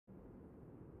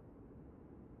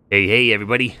Hey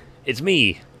everybody, it's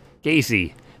me,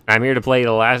 Casey. I'm here to play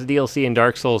the last DLC in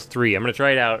Dark Souls 3. I'm gonna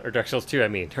try it out, or Dark Souls 2 I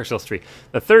mean, Dark Souls 3.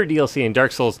 The third DLC in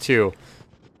Dark Souls 2.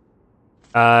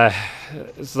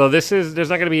 So there's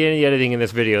not gonna be any editing in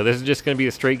this video. This is just gonna be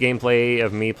the straight gameplay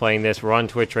of me playing this. We're on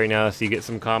Twitch right now, so you get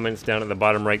some comments down at the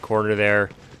bottom right corner there.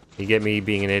 You get me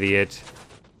being an idiot.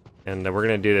 And we're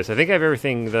gonna do this. I think I have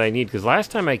everything that I need, because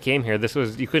last time I came here,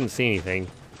 you couldn't see anything.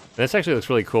 And this actually looks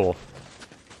really cool.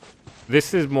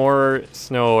 This is more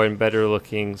snow and better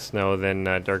looking snow than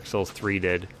Dark Souls 3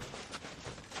 did.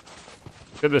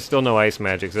 There's still no ice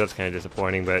magic, so that's kind of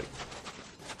disappointing, but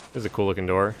this is a cool looking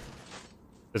door.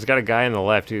 There's got a guy on the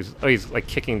left who's, he's like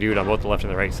kicking dude on both the left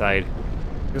and the right side.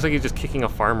 Looks like he's just kicking a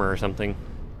farmer or something.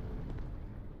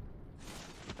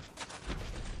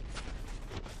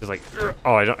 He's like,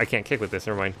 oh, I can't kick with this,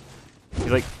 never mind.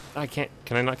 He's like, can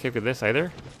I not kick with this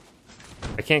either?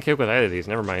 I can't kick with either of these,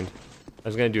 never mind. I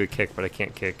was gonna do a kick, but I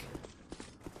can't kick.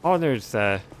 Oh, there's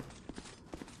snow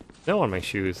on my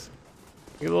shoes.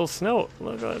 Look at a little snow.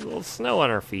 Look at a little snow on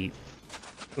our feet.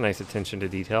 Nice attention to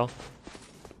detail.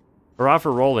 Hurrah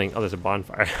for rolling. Oh, there's a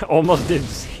bonfire. Almost didn't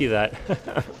see that.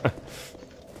 That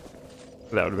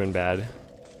would have been bad.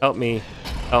 Help me.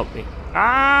 Help me.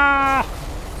 Ah!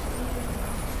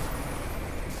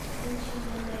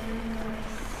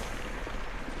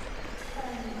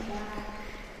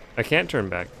 I can't turn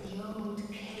back.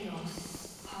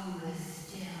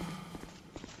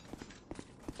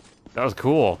 That was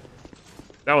cool.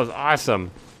 That was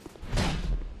awesome.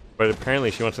 But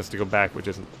apparently she wants us to go back, which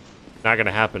is not going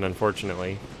to happen,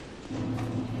 unfortunately.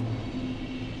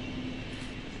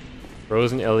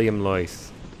 Frozen Ilium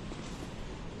Lois.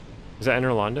 Is that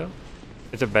Anor Londo?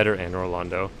 It's a better Anor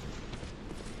Londo.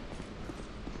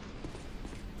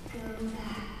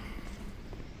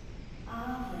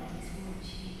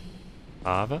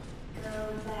 Ava?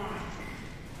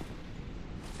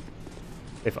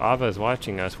 If Ava is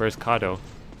watching us, where's Kato?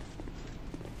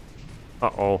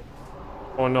 Uh-oh.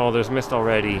 Oh no, there's mist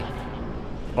already.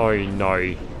 Oh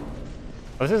no.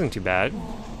 Oh, this isn't too bad.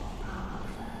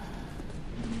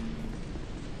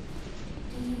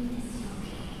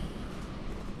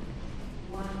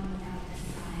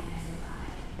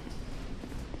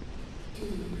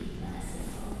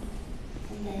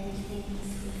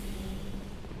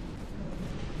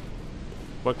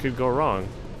 What could go wrong?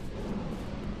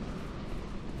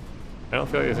 I don't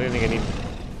feel like there's anything I need.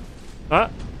 Huh?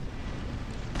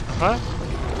 Huh?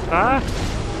 Ah!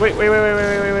 Wait! Wait!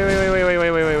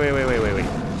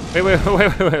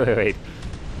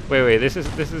 This is.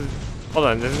 Hold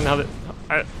on. This isn't how the.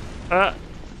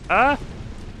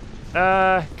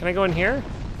 Can I go in here?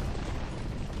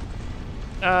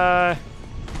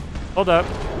 Hold up.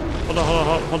 Hold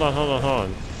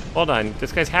on. Hold on.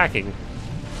 This guy's hacking.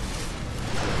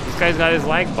 This guy's got his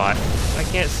lag bot. I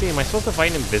can't see. Am I supposed to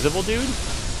fight an invisible dude?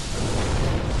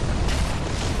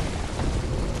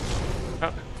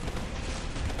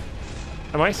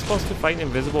 Am I supposed to fight an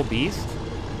invisible beast?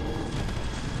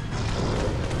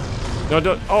 No,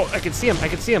 don't. Oh, I can see him. I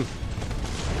can see him.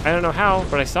 I don't know how,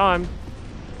 but I saw him.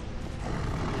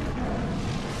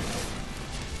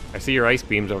 I see your ice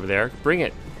beams over there. Bring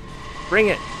it. Bring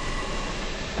it.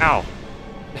 Ow.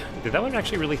 Did that one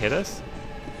actually really hit us?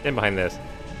 Stand behind this.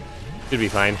 Should be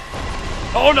fine.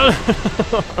 Oh no!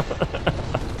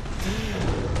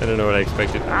 I don't know what I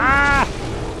expected. Ah!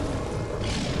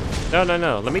 No.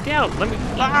 Let me down. Let me.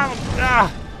 Ah!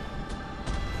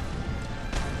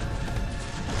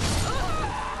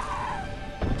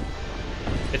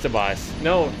 It's a boss.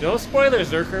 No spoilers,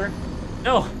 Zerker.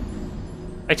 No.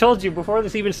 I told you before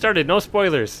this even started. No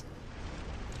spoilers.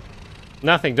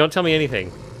 Nothing. Don't tell me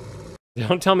anything.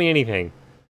 Don't tell me anything.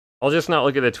 I'll just not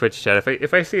look at the Twitch chat.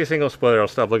 If I see a single spoiler, I'll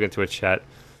stop looking at Twitch chat.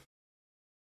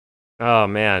 Oh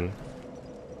man.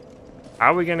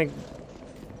 How are we gonna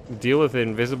deal with the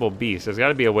invisible beast? There's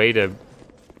gotta be a way to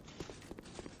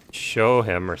show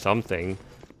him or something.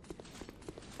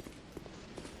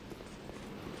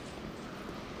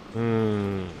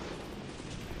 So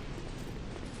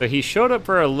he showed up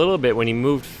for a little bit when he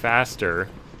moved faster.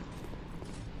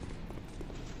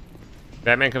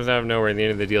 Batman comes out of nowhere at the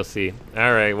end of the DLC.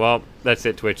 Alright, well, that's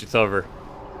it, Twitch. It's over.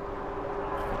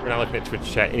 We're not looking at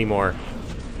Twitch chat anymore.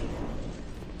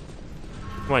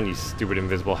 Come on, you stupid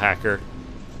invisible hacker.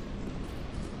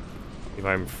 If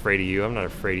I'm afraid of you, I'm not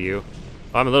afraid of you.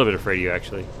 Oh, I'm a little bit afraid of you,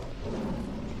 actually.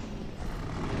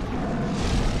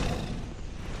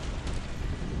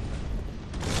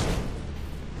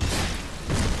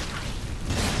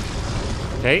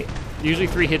 Okay, usually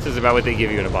 3 hits is about what they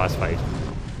give you in a boss fight.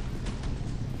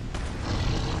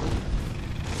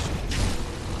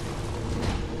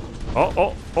 Oh,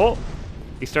 oh, oh!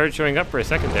 He started showing up for a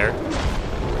second there.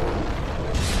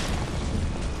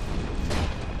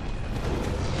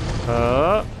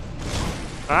 Ah!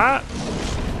 Ah!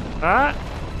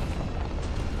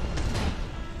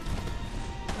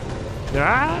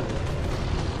 Ah!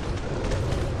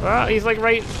 Well, he's like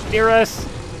right near us.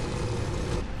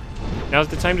 Now's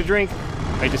the time to drink.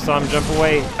 I just saw him jump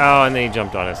away. Oh, and then he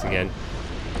jumped on us again.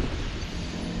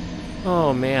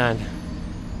 Oh, man.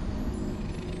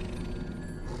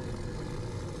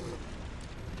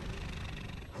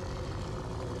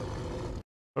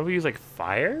 What if we use, like,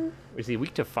 fire? Is he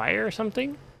weak to fire or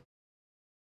something?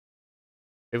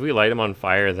 If we light him on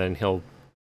fire, then he'll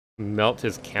melt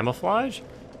his camouflage?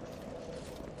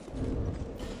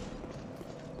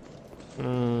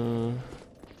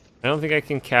 I don't think I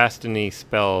can cast any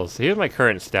spells. Here's my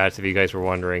current stats, if you guys were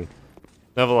wondering.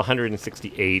 Level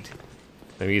 168.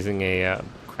 I'm using a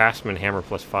Craftsman Hammer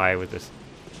plus 5 with this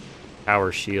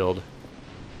power shield.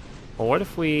 Well, what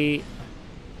if we...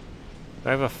 Do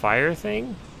I have a fire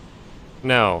thing?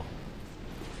 No.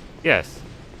 Yes.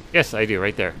 Yes, I do,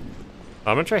 right there.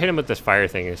 I'm gonna try hit him with this fire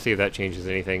thing and see if that changes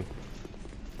anything.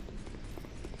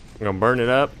 I'm gonna burn it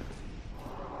up.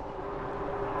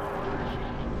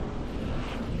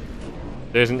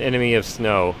 There's an enemy of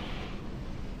snow.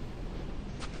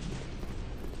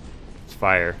 It's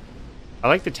fire. I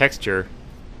like the texture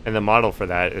and the model for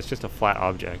that. It's just a flat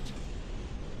object.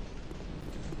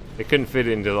 It couldn't fit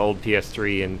into the old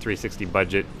PS3 and 360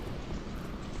 budget.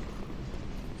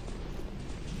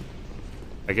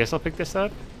 I guess I'll pick this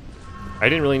up. I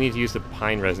didn't really need to use the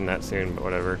pine resin that soon, but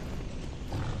whatever.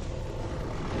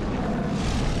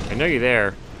 I know you're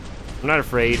there. I'm not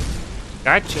afraid.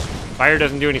 Gotcha! Fire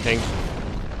doesn't do anything.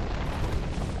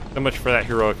 So much for that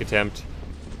heroic attempt.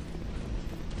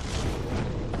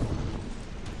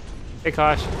 Hey,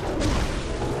 Kosh.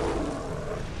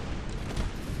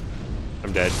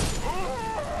 I'm dead.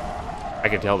 I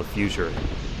can tell the future.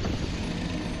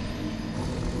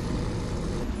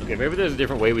 Okay, maybe there's a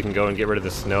different way we can go and get rid of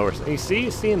the snow or something. You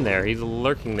see him there. He's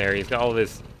lurking there. He's got all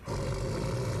this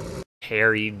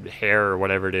hairy hair or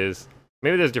whatever it is.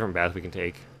 Maybe there's a different path we can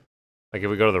take. Like if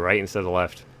we go to the right instead of the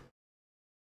left.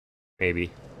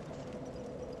 Maybe.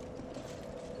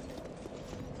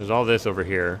 There's all this over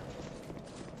here.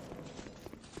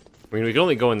 I mean, we can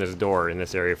only go in this door in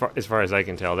this area, as far as I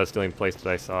can tell. That's the only place that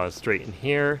I saw is straight in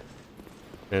here.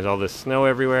 There's all this snow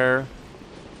everywhere.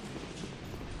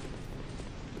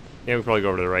 Yeah, we probably go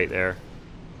over to the right there.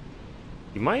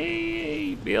 You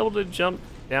might be able to jump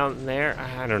down there.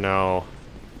 I don't know.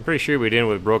 I'm pretty sure we'd end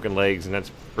with broken legs, and that's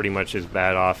pretty much as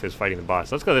bad off as fighting the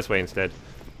boss. Let's go this way instead.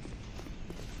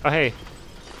 Oh, hey.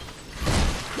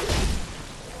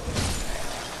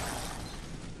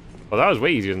 Well, that was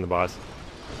way easier than the boss.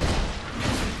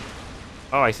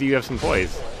 Oh, I see you have some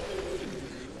poise.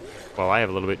 Well, I have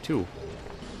a little bit too.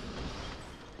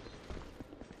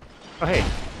 Oh, hey.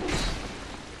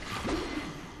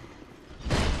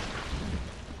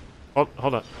 Hold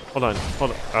on.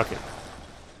 Okay.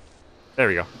 There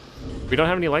we go. We don't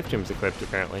have any life gems equipped,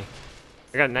 apparently.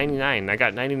 I got 99. I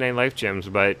got 99 life gems,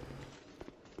 but...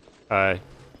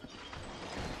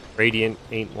 Radiant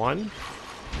ain't one?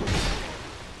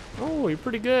 Oh, you're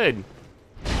pretty good.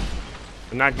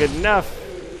 But not good enough.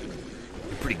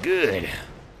 You're pretty good.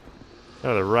 Go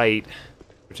to the right,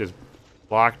 which is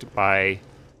blocked by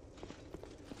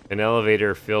an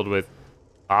elevator filled with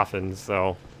coffins,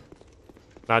 so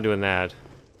not doing that.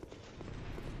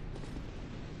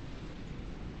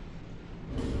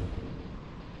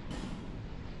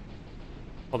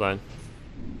 Hold on.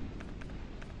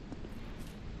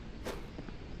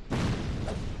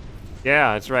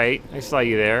 Yeah, that's right. I saw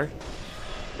you there.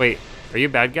 Wait, are you a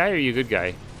bad guy or are you a good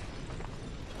guy?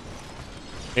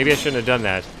 Maybe I shouldn't have done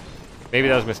that. Maybe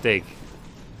that was a mistake.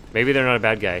 Maybe they're not a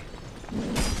bad guy.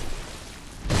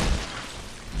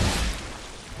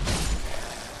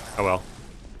 Oh well.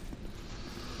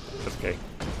 That's okay.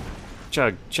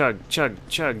 Chug, chug, chug,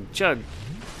 chug, chug.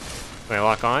 Can I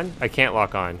lock on? I can't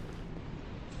lock on.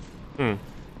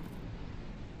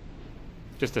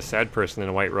 Just a sad person in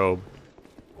a white robe.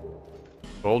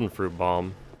 Golden fruit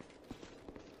bomb.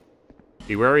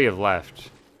 Be wary of left.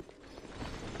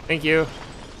 Thank you.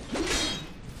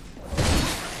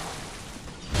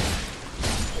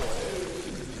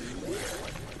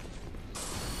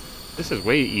 This is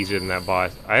way easier than that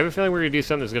boss. I have a feeling we're gonna do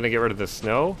something that's gonna get rid of the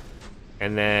snow,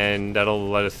 and then that'll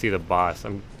let us see the boss.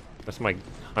 That's my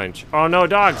hunch. Oh no,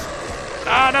 dogs!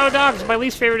 Ah, no, dogs! My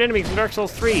least favorite enemies in Dark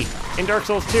Souls 3 and Dark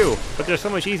Souls 2, but they're so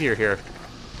much easier here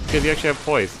because you actually have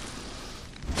poise,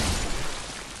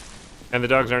 and the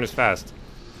dogs aren't as fast,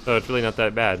 so it's really not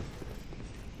that bad.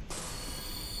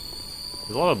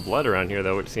 There's a lot of blood around here,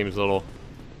 though, which seems a little...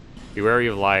 Be wary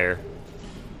of liar.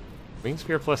 Wing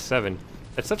spear +7.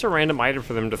 That's such a random item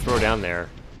for them to throw down there.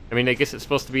 I mean, I guess it's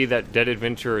supposed to be that dead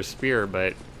adventurer's spear,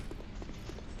 but...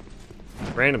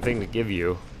 Random thing to give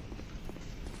you.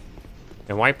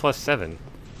 And why +7?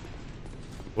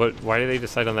 Why did they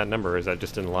decide on that number? Is that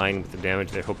just in line with the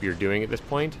damage they hope you're doing at this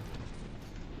point?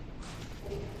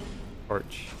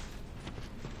 Torch.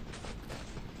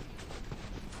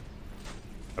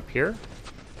 Up here?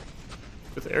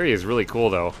 This area is really cool,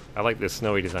 though. I like this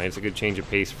snowy design. It's a good change of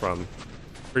pace from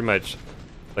pretty much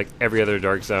like every other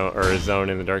Dark Zone or zone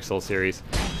in the Dark Souls series.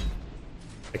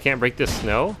 I can't break this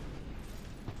snow?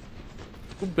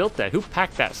 Who built that? Who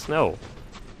packed that snow?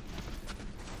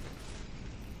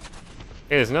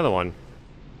 Hey, there's another one.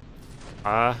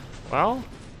 Well,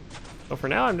 so for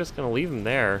now I'm just gonna leave them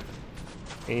there.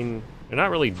 I mean, they're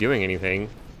not really doing anything.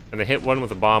 And they hit one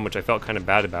with a bomb, which I felt kind of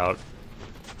bad about.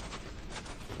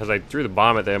 Because I threw the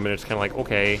bomb at them and it's kind of like,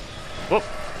 okay. Whoop!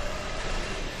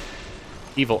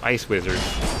 Evil ice wizard.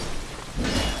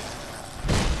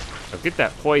 Now get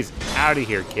that poison out of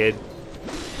here, kid.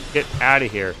 Get out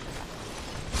of here.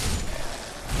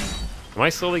 Am I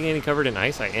slowly getting covered in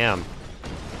ice? I am.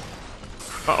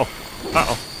 Uh-oh.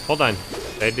 Uh-oh. Hold on.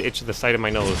 I had to itch the side of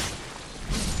my nose.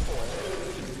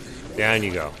 Down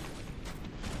you go.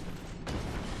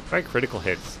 Try critical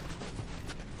hits.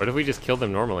 What if we just killed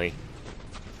them normally?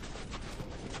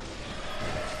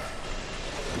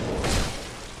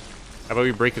 How about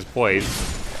we break his poise?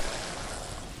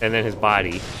 And then his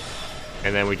body.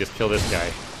 And then we just kill this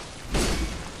guy.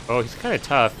 Oh, he's kind of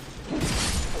tough.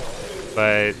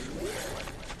 But...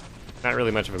 not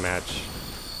really much of a match.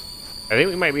 I think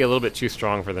we might be a little bit too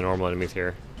strong for the normal enemies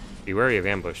here. Be wary of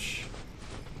ambush.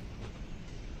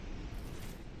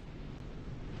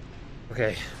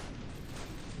 Okay.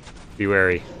 Be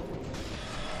wary.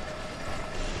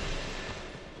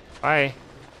 Bye.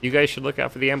 You guys should look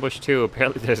out for the ambush too.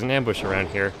 Apparently there's an ambush around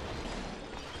here.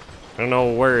 I don't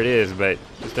know where it is, but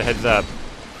just a heads up.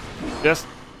 Just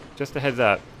a heads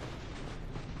up.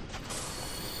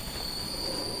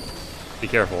 Be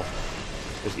careful.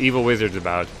 There's evil wizards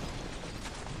about.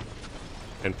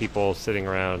 And people sitting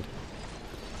around.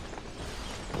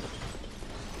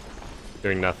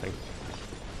 Doing nothing.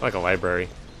 Like a library.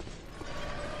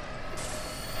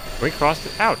 Can we cross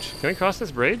it? Ouch! Can we cross this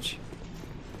bridge?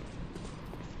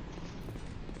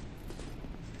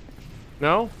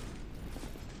 No?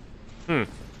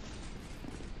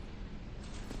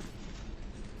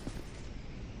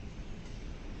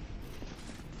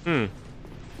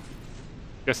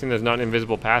 Guessing there's not an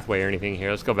invisible pathway or anything here.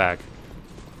 Let's go back.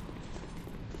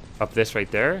 Up this right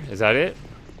there? Is that it?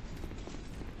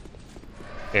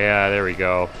 Yeah, there we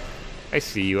go. I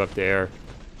see you up there.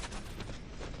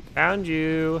 Found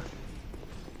you.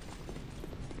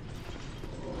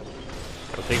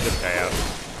 We'll take this guy out.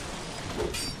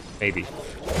 Maybe.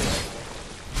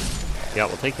 Yeah,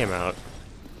 we'll take him out.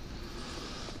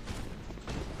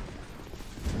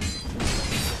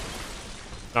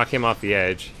 Knock him off the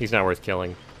edge. He's not worth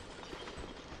killing.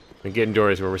 And get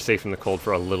indoors where we're safe from the cold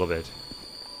for a little bit.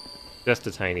 Just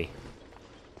a tiny.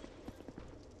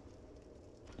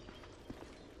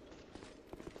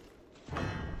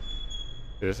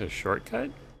 Is this a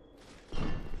shortcut?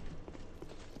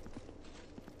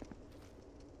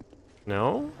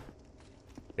 No?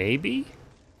 Maybe? Is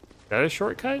that a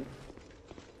shortcut?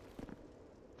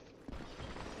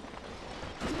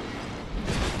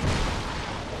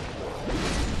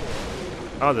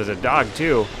 Oh, there's a dog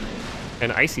too.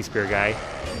 An icy spear guy.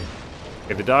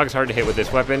 Okay, the dog's hard to hit with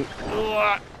this weapon.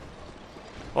 Ugh.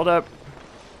 Hold up.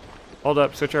 Hold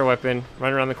up, switch our weapon.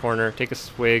 Run around the corner, take a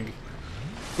swig.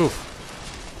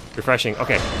 Oof. Refreshing,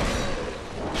 okay.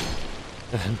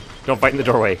 Don't fight in the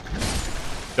doorway.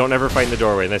 Don't ever fight in the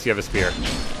doorway unless you have a spear.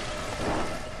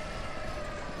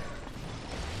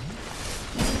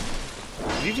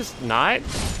 Did you just not?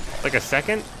 Like a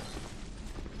second?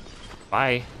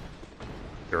 Bye.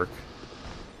 Jerk.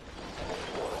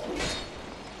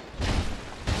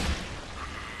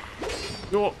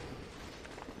 No.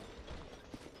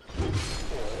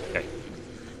 Okay.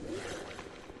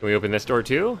 Can we open this door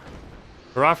too?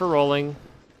 Hurrah for rolling.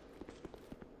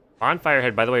 Bonfire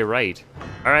head, by the way, right.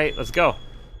 Alright, let's go.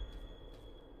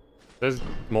 There's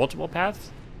multiple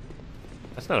paths?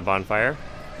 That's not a bonfire.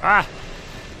 Ah!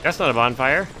 That's not a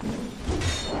bonfire.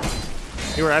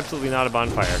 You are absolutely not a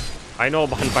bonfire. I know a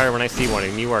bonfire when I see one,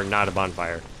 and you are not a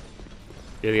bonfire.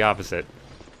 You're the opposite.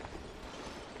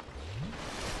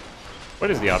 What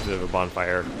is the opposite of a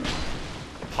bonfire?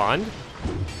 A pond?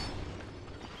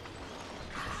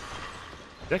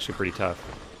 It's actually pretty tough.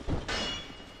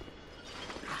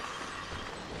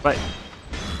 But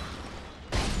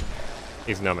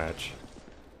he's no match.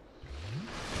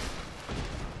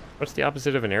 What's the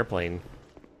opposite of an airplane?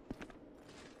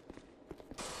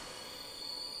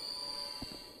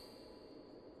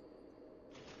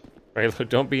 Right,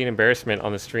 don't be an embarrassment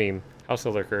on the stream. House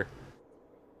of Lurker.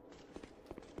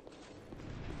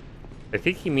 I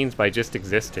think he means by just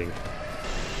existing.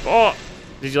 Oh!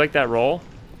 Did you like that roll?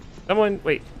 Someone,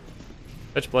 wait.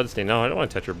 Touch bloodstain. No, I don't want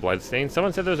to touch her bloodstain.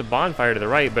 Someone said there was a bonfire to the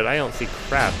right, but I don't see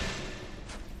crap.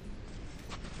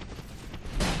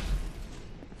 Is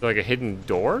there like a hidden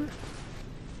door?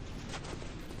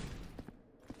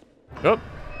 Oh!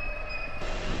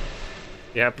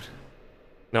 Yep.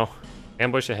 No.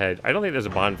 Ambush ahead. I don't think there's a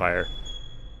bonfire.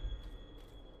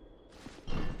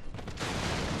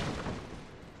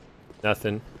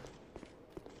 Nothing.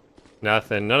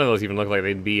 Nothing. None of those even look like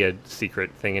they'd be a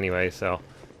secret thing anyway, so...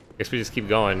 I guess we just keep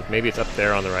going. Maybe it's up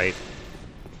there on the right.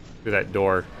 Through that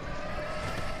door.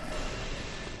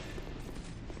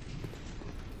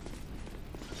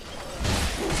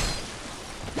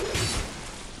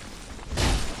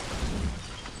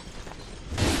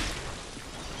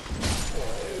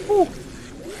 Woo.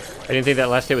 I didn't think that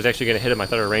last hit was actually going to hit him. I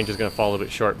thought our range was going to fall a little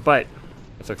bit short, but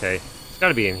it's okay. It's got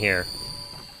to be in here.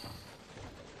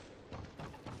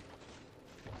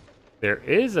 There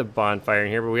is a bonfire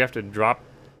in here, but we have to drop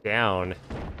down.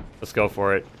 Let's go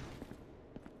for it.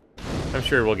 I'm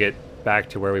sure we'll get back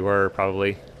to where we were,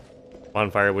 probably.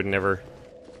 Bonfire would never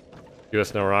do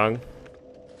us no wrong.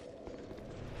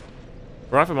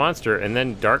 We're off a monster, and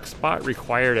then dark spot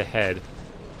required ahead.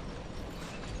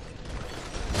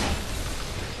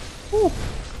 Woo.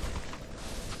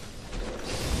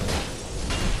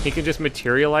 He can just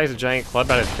materialize a giant club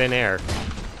out of thin air.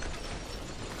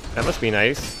 That must be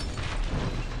nice.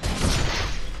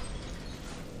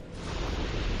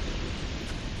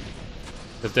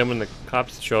 Because then when the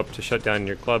cops show up to shut down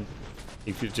your club,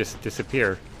 you could just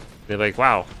disappear. They're like,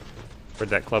 wow,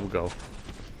 where'd that club go?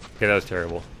 Okay, that was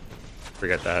terrible.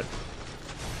 Forget that.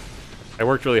 I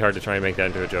worked really hard to try and make that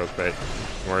into a joke, but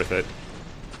worth it.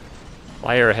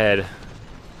 Liar ahead.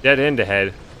 Dead end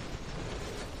ahead.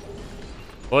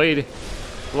 Lloyd.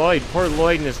 Lloyd. Poor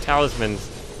Lloyd and his talismans.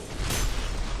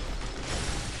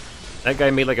 That guy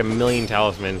made like 1,000,000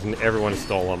 talismans and everyone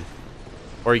stole them.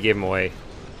 Or he gave them away.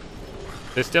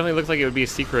 This definitely looks like it would be a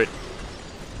secret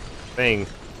thing.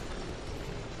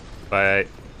 But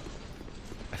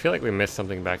I feel like we missed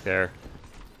something back there.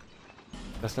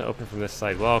 That's not open from this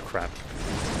side. Well, crap.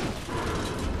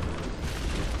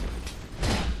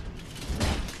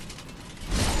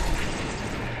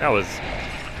 That was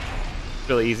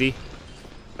really easy.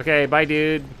 Okay, bye,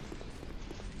 dude.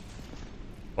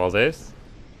 All this?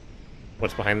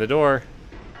 What's behind the door?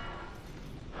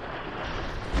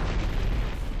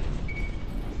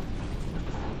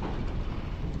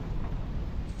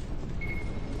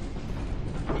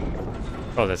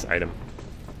 Oh, this item.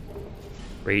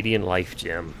 Radiant Life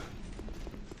Gem.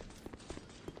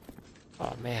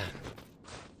 Oh, man.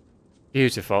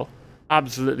 Beautiful.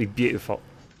 Absolutely beautiful.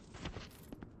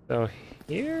 So,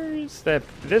 here's the...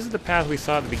 This is the path we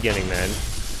saw at the beginning, then.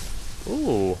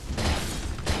 Ooh.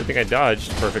 Good thing I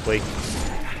dodged perfectly.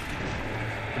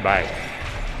 Goodbye.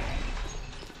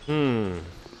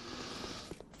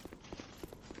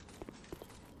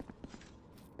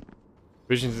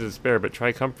 Visions of despair, but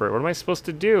try comfort. What am I supposed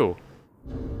to do?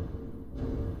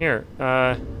 Here,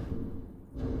 how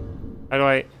do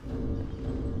I...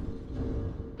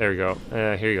 There we go.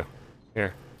 Here you go.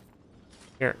 Here.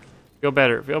 Here. Feel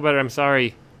better. Feel better. I'm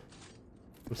sorry.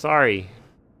 I'm sorry.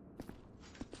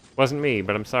 Wasn't me,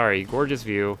 but I'm sorry. Gorgeous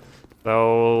view.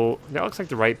 So, that looks like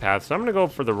the right path, so I'm gonna go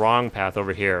for the wrong path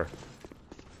over here.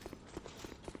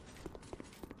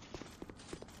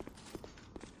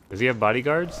 Does he have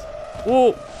bodyguards?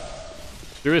 Whoa!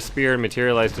 Threw a spear and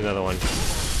materialized another one.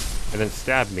 And then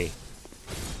stabbed me.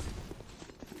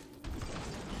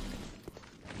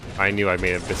 I knew I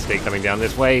made a mistake coming down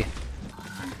this way.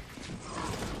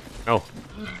 Oh.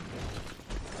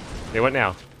 Okay, what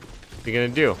now? What are you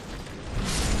gonna do?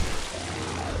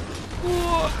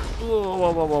 Whoa,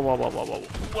 whoa, whoa, whoa, whoa, whoa, whoa, whoa,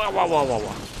 whoa, whoa, whoa, whoa,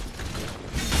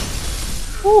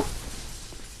 whoa. Woo!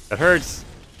 That hurts.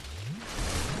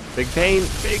 Big pain,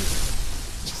 big...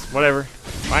 Just whatever.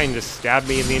 Fine, just stab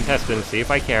me in the intestines, see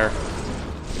if I care.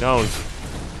 Don't.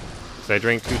 Because I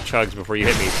drank 2 chugs before you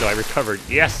hit me, so I recovered.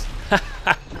 Yes!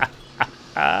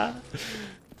 That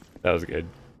was good.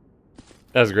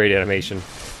 That was great animation.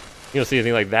 You don't see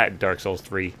anything like that in Dark Souls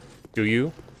 3. Do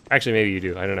you? Actually, maybe you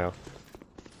do. I don't know.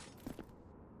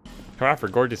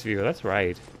 Crawford, gorgeous view. That's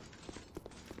right.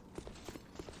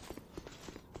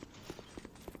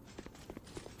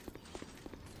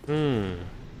 Hmm.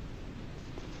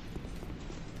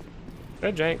 Is that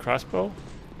a giant crossbow?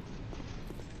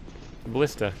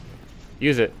 Ballista.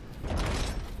 Use it.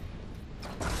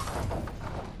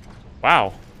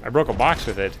 Wow. I broke a box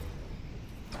with it.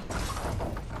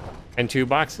 And 2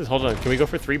 boxes? Hold on. Can we go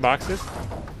for 3 boxes?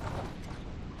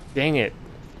 Dang it.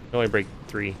 I only break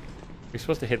 3. Are we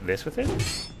supposed to hit this with it?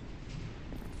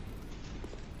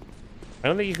 I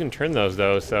don't think you can turn those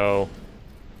though, so...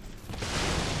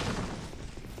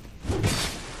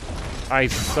 I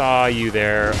saw you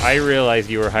there. I realized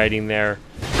you were hiding there.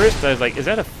 First I was like, is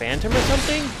that a phantom or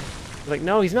something? I was like,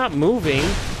 no, he's not moving.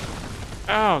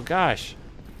 Oh, gosh.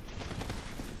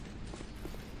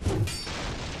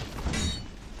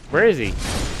 Where is he?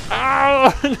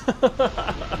 Oh!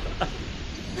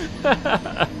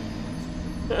 No.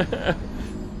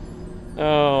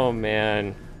 Oh,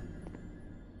 man.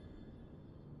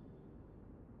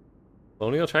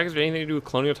 Colonial Track, is there anything to do with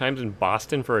colonial times in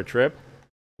Boston for a trip?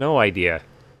 No idea.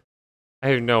 I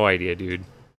have no idea, dude.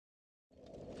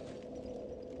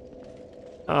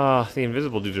 Oh, the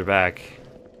invisible dudes are back.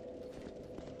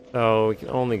 So, we can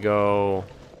only go...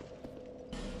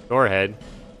 Go ahead.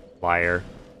 Liar.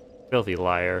 Filthy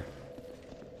liar.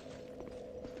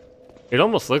 It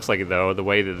almost looks like it, though, the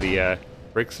way that the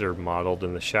bricks are modeled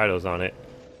and the shadows on it.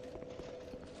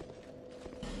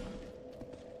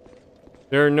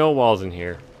 There are no walls in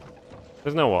here.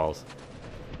 There's no walls.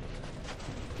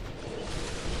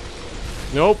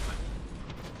 Nope.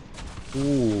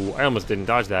 Ooh, I almost didn't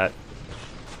dodge that.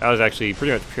 That was actually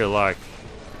pretty much pure luck.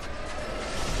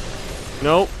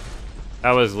 Nope.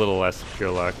 That was a little less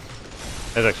pure luck.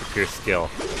 That was actually pure skill.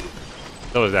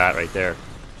 So was that right there.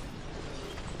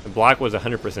 The block was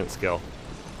 100% skill.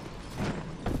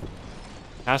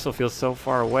 Castle feels so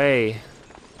far away.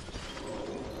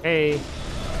 Hey.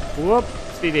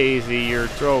 Whoopsie daisy, your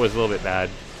throw was a little bit bad.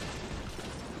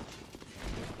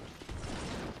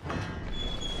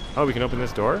 Oh, we can open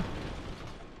this door?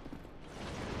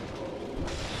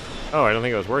 Oh, I don't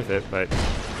think it was worth it, but...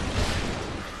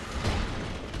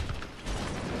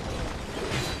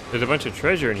 There's a bunch of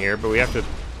treasure in here, but we have to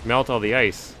melt all the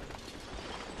ice.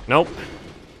 Nope.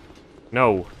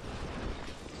 No.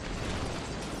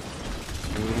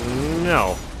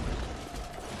 No.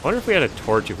 I wonder if we had a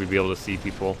torch if we'd be able to see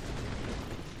people.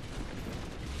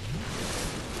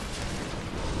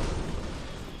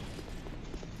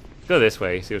 Go this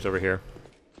way, see what's over here.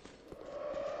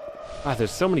 Wow,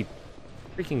 there's so many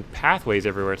freaking pathways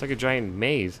everywhere. It's like a giant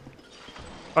maze.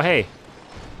 Oh, hey.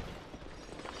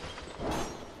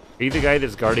 Are you the guy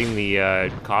that's guarding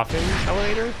the coffin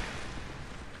elevator?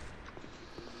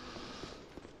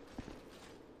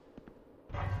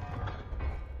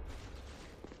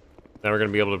 Now we're going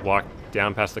to be able to walk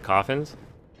down past the coffins.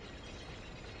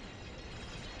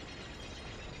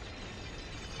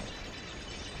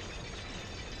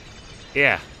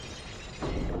 Yeah.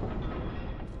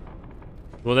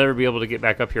 We'll never be able to get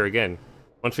back up here again.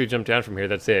 Once we jump down from here,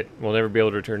 that's it. We'll never be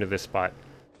able to return to this spot.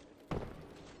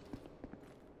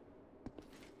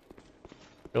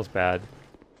 Feels bad.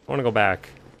 I want to go back.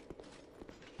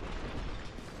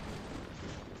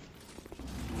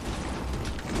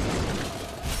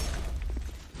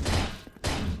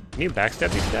 Can you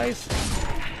backstab these guys?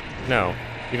 No,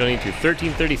 you don't need to.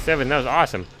 1337, that was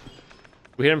awesome.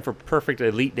 We hit him for perfect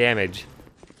elite damage.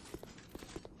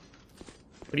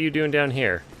 What are you doing down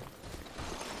here?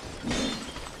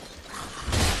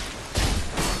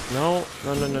 No,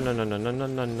 no, no, no, no, no, no, no, no,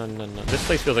 no, no, no, no. This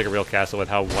place feels like a real castle with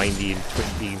how windy and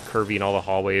twisty and curvy in all the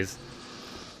hallways.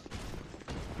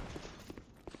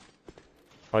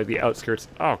 Like the outskirts.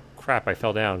 Oh, crap, I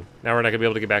fell down. Now we're not gonna be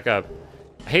able to get back up.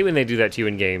 I hate when they do that to you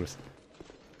in games.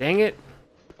 Dang it.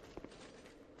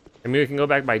 I mean, we can go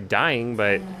back by dying,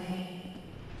 but...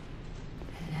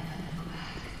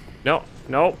 No,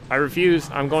 no, I refuse.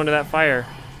 I'm going to that fire.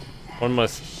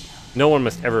 No one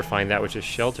must ever find that which is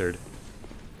sheltered.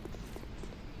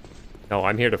 No,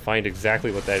 I'm here to find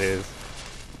exactly what that is.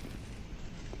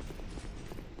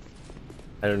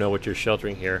 I don't know what you're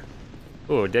sheltering here.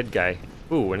 Ooh, a dead guy.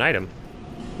 Ooh, an item.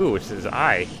 Ooh, it's his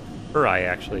eye. Her eye,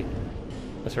 actually.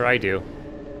 What's her eye do?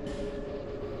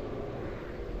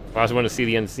 I also want to see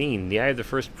the unseen. The eye of the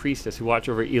first priestess who watched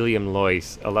over Ilium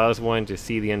Lois allows one to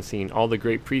see the unseen. All the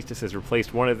great priestesses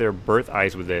replaced one of their birth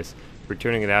eyes with this,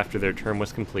 returning it after their term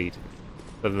was complete.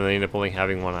 So then they end up only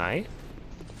having one eye?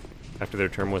 After their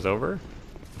term was over?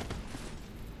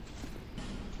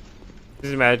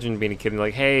 Just imagine being a kid and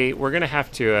like, hey, we're gonna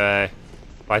have to, well,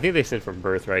 I think they said from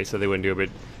birth, right? So they wouldn't do it, but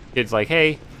kids like,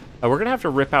 hey, we're gonna have to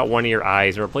rip out one of your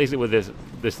eyes and replace it with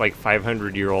this like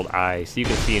 500-year-old eye so you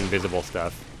can see invisible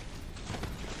stuff.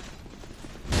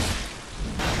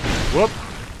 Whoop!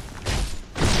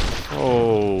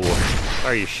 Oh,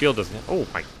 sorry, your shield doesn't. Oh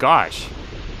my gosh,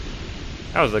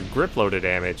 that was a grip load of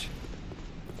damage.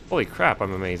 Holy crap,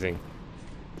 I'm amazing.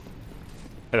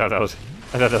 I thought that was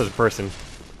a person.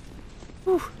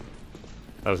 Whew.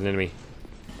 That was an enemy.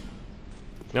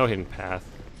 No hidden path.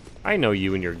 I know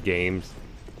you and your games.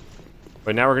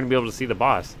 But now we're gonna be able to see the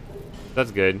boss.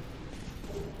 That's good.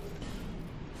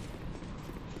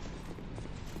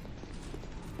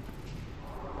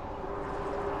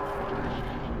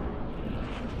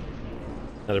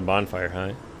 Another bonfire,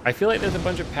 huh? I feel like there's a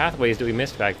bunch of pathways that we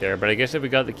missed back there, but I guess if we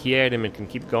got the key item and can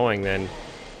keep going, then...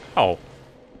 Oh.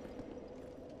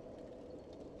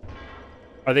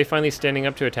 Are they finally standing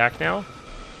up to attack now?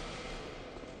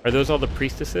 Are those all the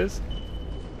priestesses?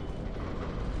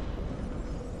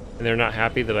 And they're not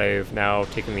happy that I've now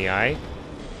taken the eye?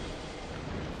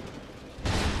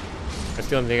 That's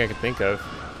the only thing I could think of.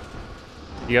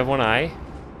 Do you have one eye?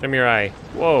 Show me your eye.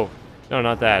 Whoa! No,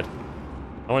 not that.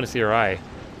 I want to see your eye.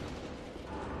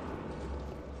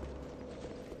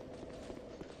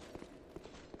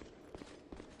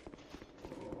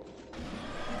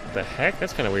 What the heck?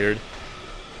 That's kind of weird.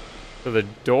 So the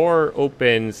door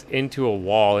opens into a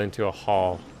wall, into a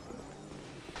hall.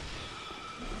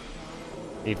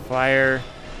 Need fire.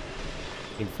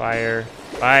 Need fire.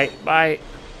 Bye. Bye.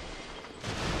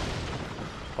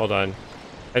 Hold on.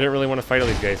 I didn't really want to fight all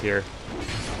these guys here.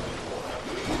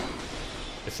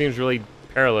 It seems really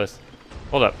perilous.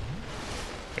 Hold up.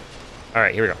 Okay.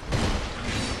 Alright, here we go.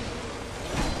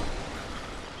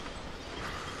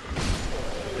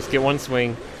 Just get one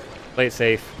swing. Play it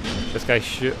safe. This guy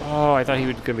should... Oh, I thought he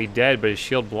was going to be dead, but his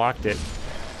shield blocked it.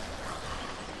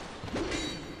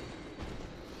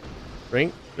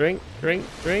 Drink, drink, drink,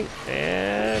 drink,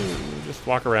 and just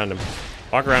walk around him.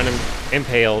 Walk around him,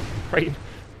 impaled,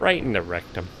 right in the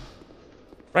rectum.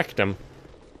 Rectum.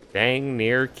 Dang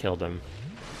near killed him.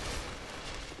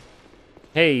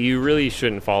 Hey, you really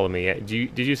shouldn't follow me.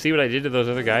 Did you see what I did to those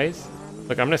other guys?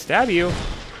 Look, I'm gonna stab you.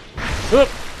 Whoop!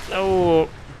 Oh,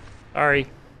 sorry.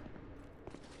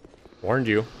 Warned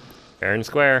you. Fair and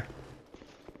square.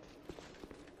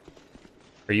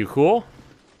 Are you cool?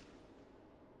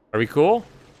 Are we cool?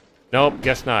 Nope,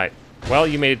 guess not. Well,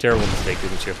 you made a terrible mistake,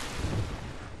 didn't you?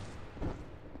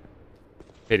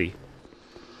 Pity.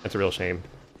 That's a real shame.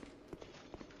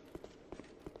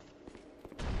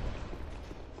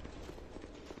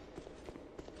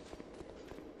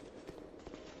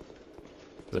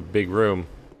 It's a big room.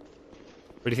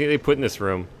 What do you think they put in this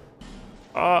room?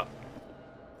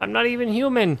 I'm not even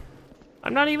human.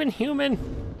 I'm not even human.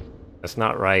 That's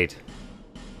not right.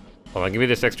 Hold on, give me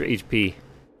this extra HP.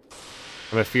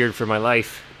 I'm afeared for my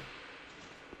life.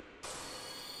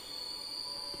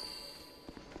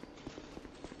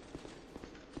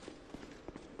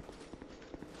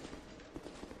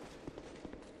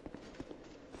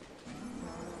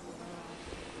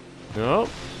 Nope.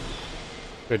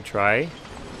 Good try.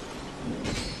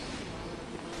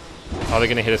 Oh, they're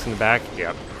gonna hit us in the back?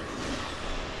 Yep.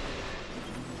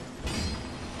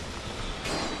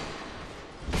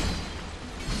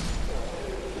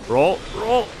 Roll,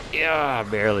 roll. Yeah,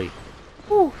 barely.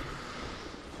 Whew.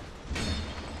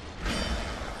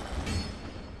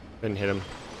 Couldn't hit him.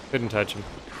 Couldn't touch him.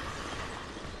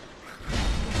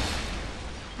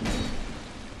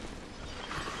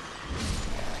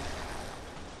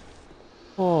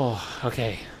 Oh,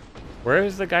 okay. Where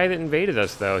is the guy that invaded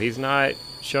us, though? He's not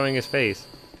showing his face.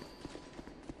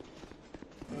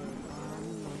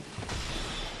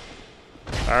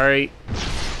 Sorry.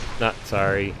 Not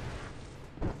sorry.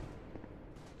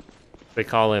 They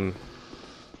call him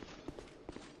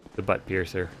the butt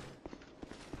piercer.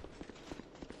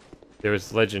 There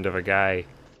was legend of a guy.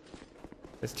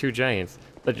 There's two giants.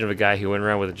 Legend of a guy who went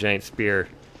around with a giant spear,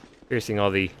 piercing all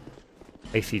the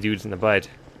icy dudes in the butt.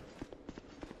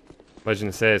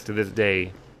 Legend says to this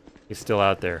day, he's still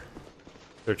out there,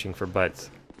 searching for butts.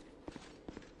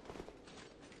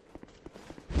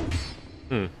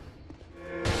 Whoa,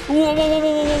 whoa, whoa, whoa,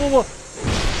 whoa, whoa, whoa.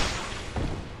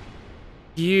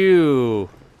 You.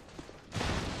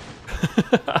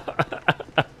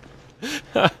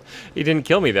 He didn't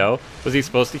kill me, though. Was he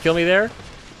supposed to kill me there?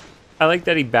 I like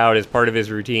that he bowed as part of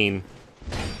his routine.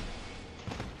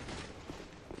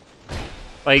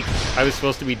 Like, I was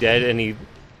supposed to be dead and he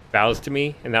bows to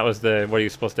me, and that was what he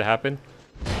was supposed to happen.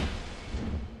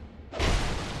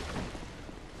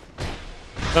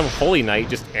 Some holy knight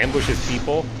just ambushes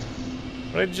people.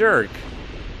 What a jerk.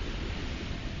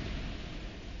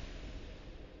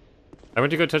 I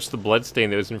went to go touch the bloodstain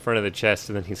that was in front of the chest,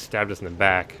 and then he stabbed us in the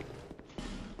back.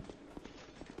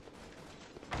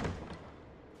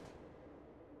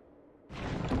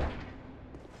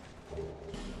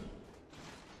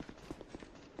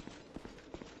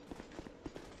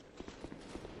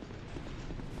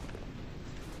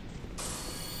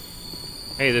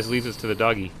 Hey, this leads us to the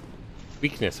doggy.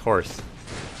 Weakness, horse.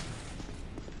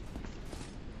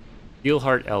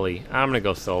 Steelheart Ellie. I'm gonna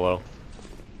go solo.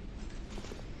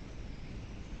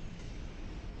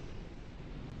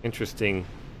 Interesting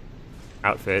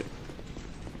outfit.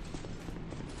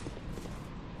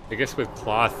 I guess with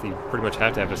cloth, you pretty much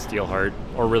have to have a Steelheart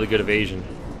or really good evasion.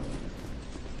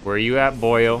 Where are you at,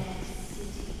 boyo?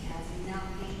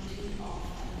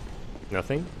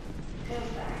 Nothing?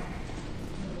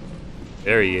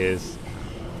 There he is.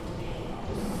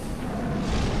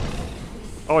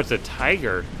 Oh, it's a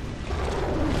tiger.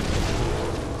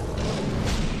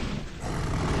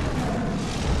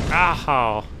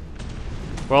 Ow.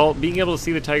 Well, being able to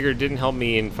see the tiger didn't help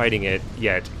me in fighting it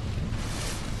yet.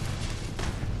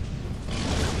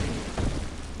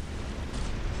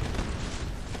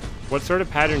 What sort of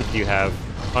patterns do you have?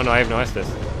 Oh no, I have no Estus.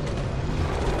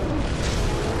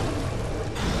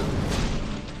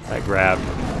 That grab.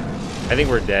 I think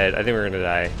we're dead. I think we're gonna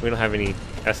die. We don't have any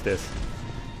Estus.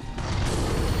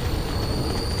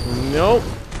 Nope.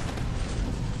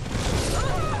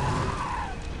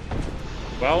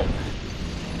 Well,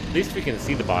 at least we can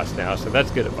see the boss now, so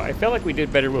that's good. I felt like we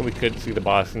did better when we could see the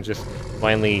boss and just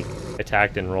finally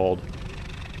attacked and rolled.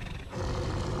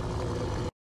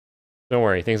 Don't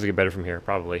worry, things will get better from here,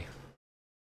 probably.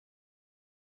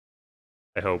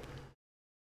 I hope.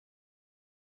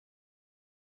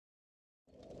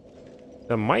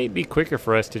 That might be quicker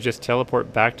for us to just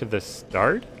teleport back to the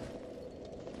start,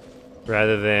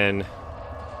 rather than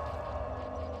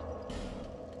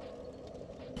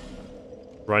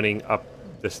running up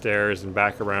the stairs and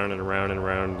back around and around and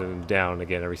around and down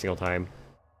again every single time.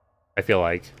 I feel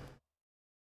like.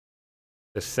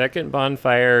 The second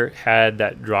bonfire had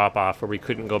that drop off where we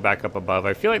couldn't go back up above.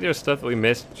 I feel like there's stuff that we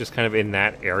missed just kind of in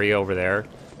that area over there.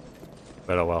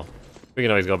 But oh well. We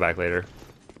can always go back later.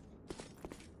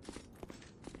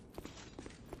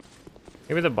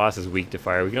 Maybe the boss is weak to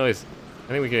fire. We can always... I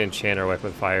think we can enchant our weapon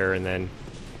with fire and then...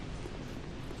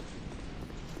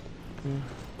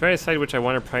 try to decide which I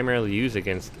want to primarily use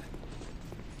against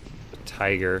the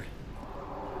tiger.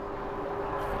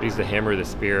 Use the hammer or the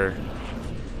spear.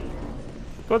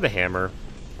 Go with the hammer.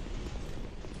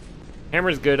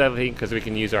 Hammer's good, I think, because we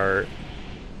can use our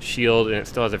shield and it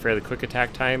still has a fairly quick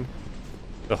attack time.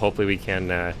 So hopefully we can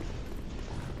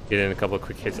get in a couple of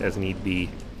quick hits as need be.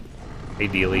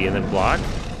 Ideally, and then block.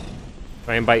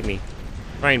 Try and bite me.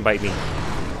 Try and bite me.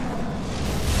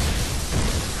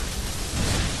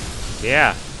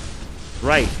 Yeah.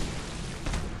 Right.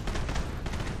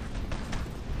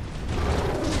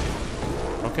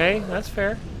 Okay, that's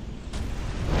fair.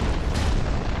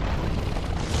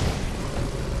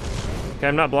 Okay,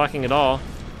 I'm not blocking at all.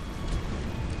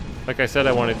 Like I said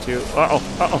I wanted to. Uh-oh,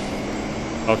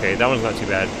 uh-oh. Okay, that one's not too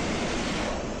bad.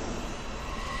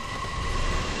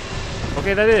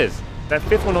 Okay, that is. That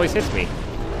fifth one always hits me.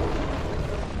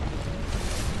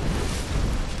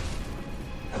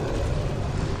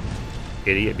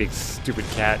 Idiot, big stupid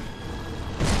cat.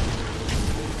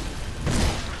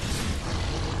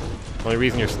 The only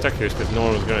reason you're stuck here is because no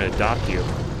one was going to adopt you.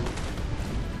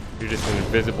 You're just an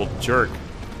invisible jerk.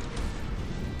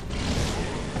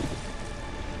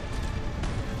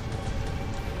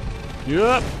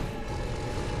 Yup.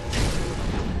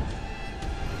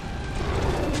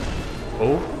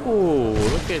 Oh,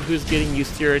 look at who's getting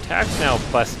used to your attacks now,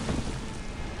 bust.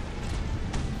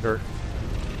 Sure.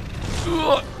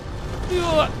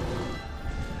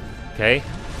 Okay.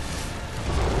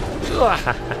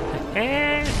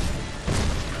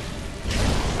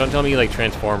 Don't tell me you like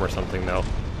transform or something though.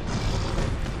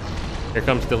 Here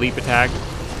comes the leap attack.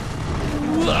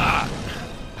 I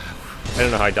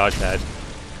don't know how I dodged that.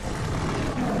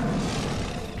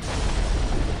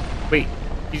 Wait,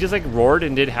 he just like roared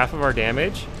and did half of our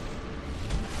damage?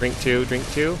 Drink two, drink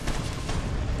two.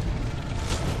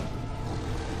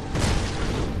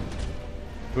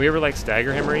 Can we ever like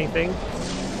stagger him or anything?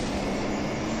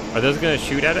 Are those gonna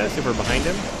shoot at us if we're behind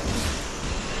him?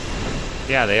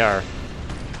 Yeah, they are.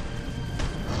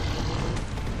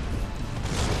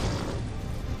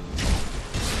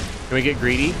 Can we get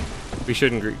greedy? We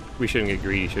shouldn't get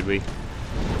greedy, should we?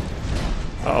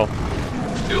 Uh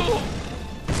oh.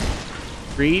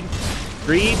 Greed?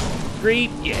 Greed?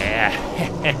 Greed? Yeah.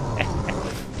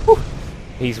 Whew.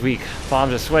 He's weak.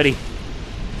 Palms are sweaty.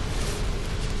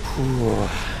 Whew.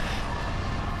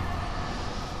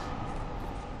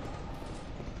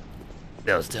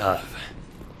 That was tough.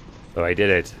 Oh, I did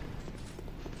it.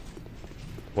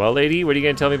 Well, lady, what are you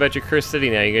going to tell me about your cursed city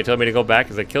now? You going to tell me to go back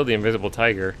because I killed the invisible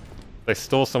tiger? I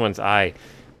stole someone's eye.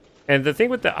 And the thing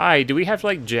with the eye, do we have to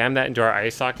like jam that into our eye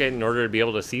socket in order to be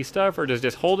able to see stuff? Or does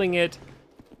just holding it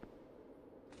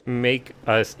make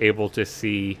us able to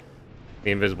see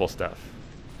the invisible stuff.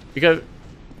 Because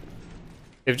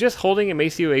if just holding it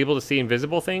makes you able to see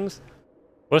invisible things,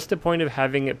 what's the point of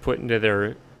having it put into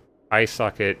their eye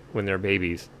socket when they're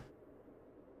babies?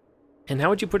 And how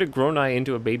would you put a grown eye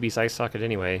into a baby's eye socket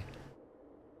anyway?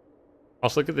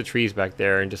 Also, look at the trees back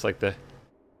there and just like the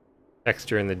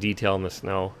texture and the detail in the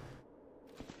snow.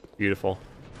 Beautiful.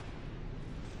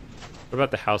 What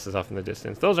about the houses off in the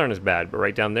distance? Those aren't as bad, but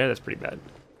right down there, that's pretty bad.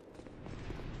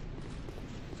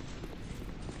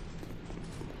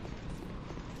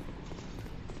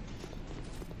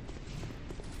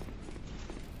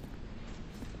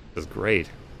 This is great.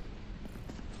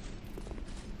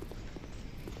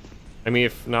 I mean,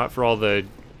 if not for all the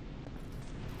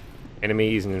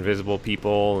enemies and invisible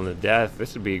people and the death,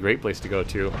 this would be a great place to go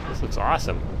to. This looks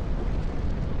awesome.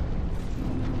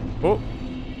 Oh!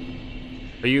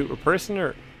 Are you a person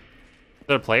or... Is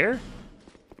that a player?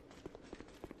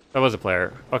 That was a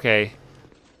player. Okay.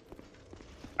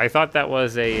 I thought that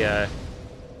was a,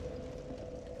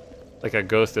 like a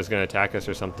ghost that's gonna attack us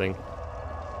or something.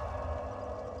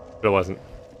 But it wasn't.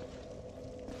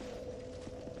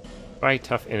 By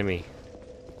tough enemy.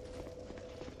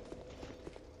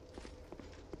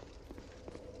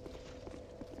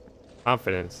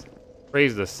 Confidence.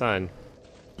 Praise the sun.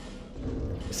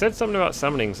 It said something about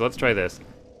summoning, so let's try this.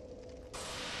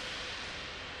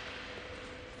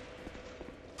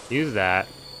 Use that.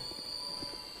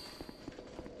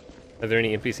 Are there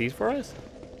any NPCs for us?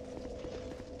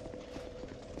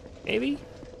 Maybe?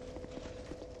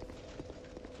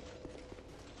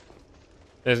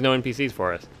 There's no NPCs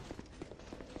for us.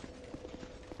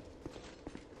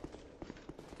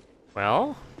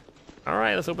 Well,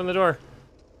 alright, let's open the door.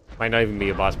 Might not even be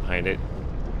a boss behind it.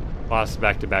 Boss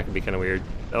back to back would be kind of weird.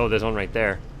 Oh, there's one right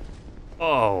there.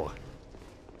 Oh!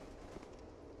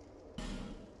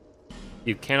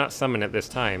 You cannot summon at this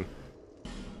time.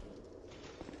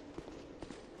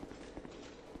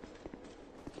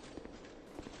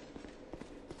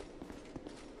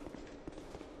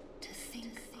 To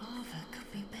think Ava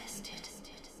could be bested.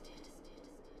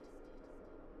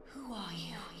 Who are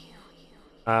you?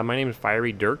 My name is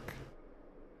Fiery Dirk.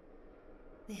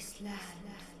 This land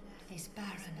is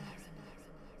barren.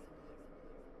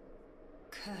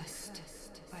 Cursed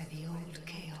by the old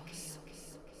chaos.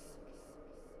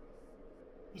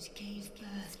 It gave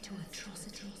birth to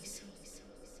atrocities,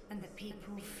 and the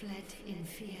people fled in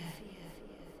fear.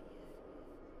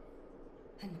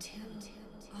 Until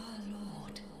our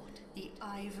Lord, the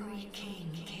Ivory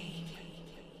King, came.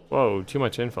 Whoa, too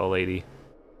much info, lady.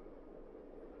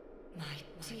 My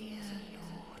dear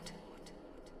Lord,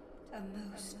 a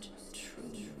most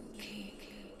true king.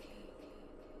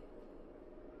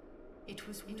 It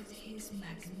was with his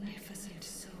magnificent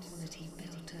soul that he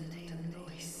built a Leon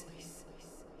Lois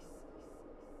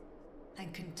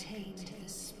and contained the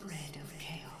spread of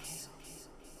chaos.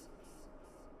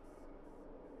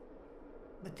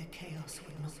 But the chaos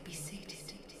would not be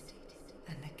sated,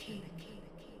 and the king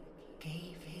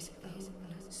gave his own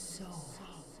soul.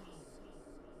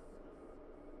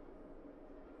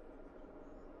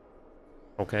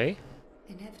 Okay.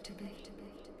 Inevitably,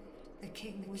 the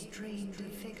king was drained of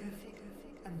vigor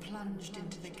and plunged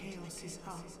into the chaos's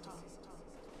heart.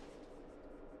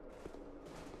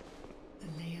 The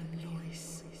Leon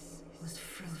Lois was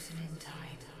frozen in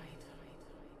time.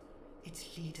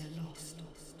 Its leader lost.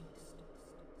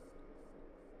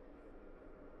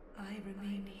 I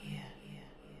remain here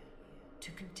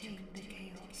to contain the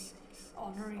chaos,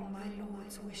 honoring my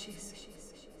lord's wishes.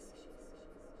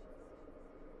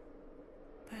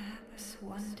 Perhaps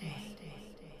one day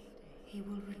he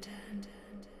will return.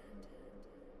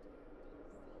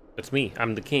 It's me.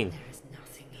 I'm the king. There is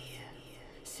nothing here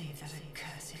save that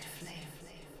accursed flame.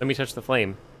 Let me touch the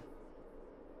flame.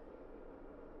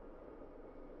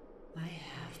 I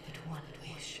have but one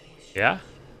wish. Yeah?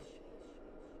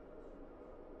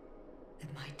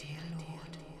 That my dear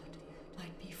lord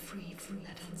might be freed from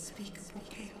that unspeakable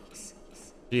chaos.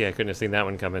 Gee, I couldn't have seen that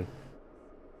one coming.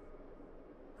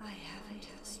 I haven't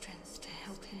strength to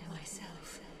help him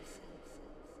myself.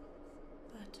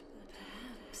 But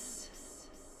perhaps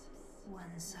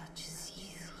one such as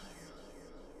you.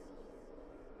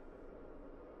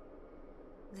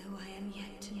 Though I am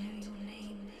yet to know your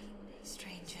name,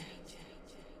 stranger,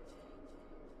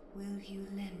 will you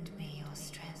lend me your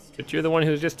strength? But you're the one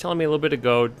who was just telling me a little bit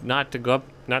ago not to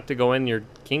go in your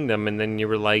kingdom, and then you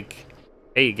were like,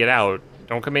 hey, get out.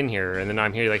 Don't come in here. And then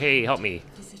I'm here like, hey, help me.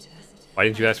 Why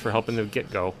didn't you ask for help in the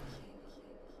get-go?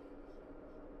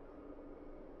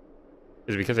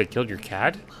 Is it because I killed your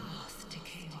cat? Path to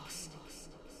chaos.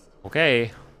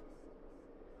 Okay.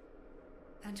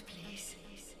 And please.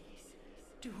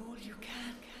 Do all you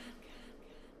can.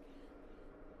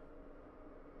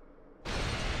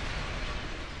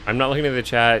 I'm not looking at the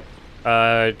chat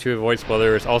to avoid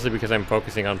spoilers, also because I'm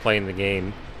focusing on playing the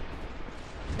game.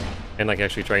 And like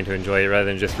actually trying to enjoy it rather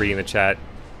than just reading the chat.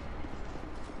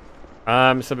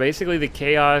 So basically the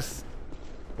chaos,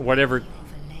 whatever.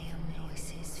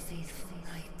 Faithful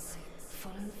knights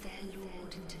followed their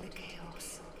lord into the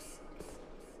chaos.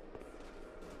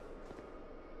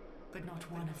 But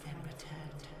not one of them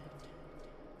returned.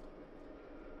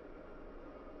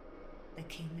 The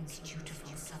king's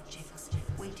dutiful subjects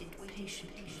waited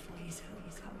patiently for his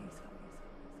homecoming.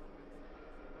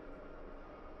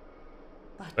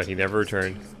 But he never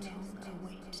returned. Too long a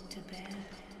wait to bear.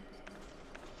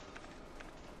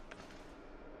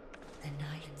 The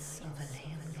knights of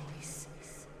Ivory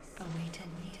await a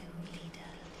new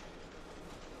leader.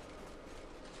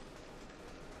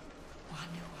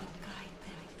 One who will guide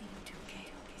them into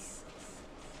chaos.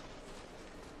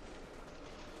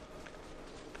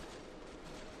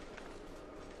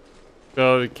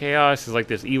 So the chaos is like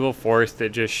this evil force that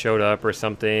just showed up or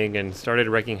something and started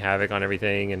wreaking havoc on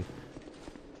everything, and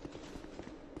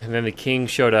then the king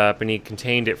showed up and he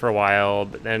contained it for a while,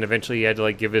 but then eventually he had to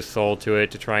like give his soul to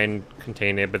it to try and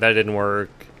contain it, but that didn't work.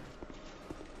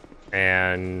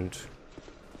 And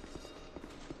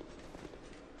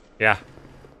yeah.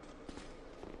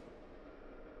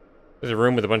 There's a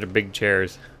room with a bunch of big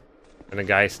chairs and a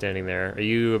guy standing there. Are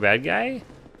you a bad guy?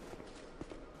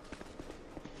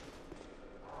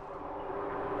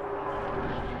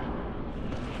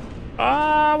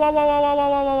 Ah, wah, wah, wah, wah, wah,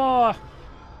 wah, wah, wah.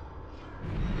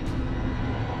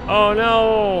 Oh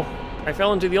no! I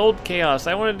fell into the old chaos.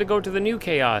 I wanted to go to the new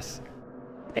chaos.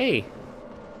 Hey.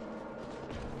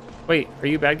 Wait, are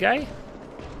you a bad guy?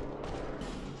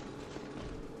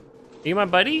 Are you my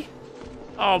buddy?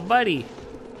 Oh, buddy.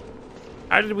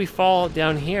 How did we fall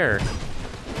down here?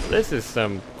 This is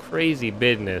some crazy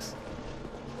business.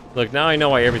 Look, now I know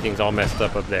why everything's all messed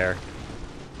up there.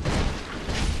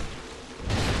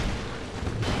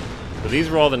 So these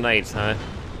were all the knights, huh?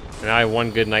 And I have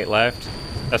one good knight left.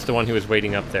 That's the one who was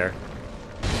waiting up there.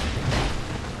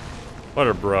 What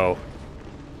a bro.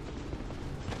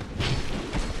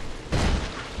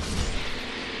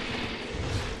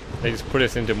 They just put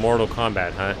us into Mortal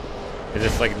Kombat, huh? Is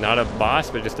this like not a boss,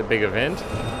 but just a big event?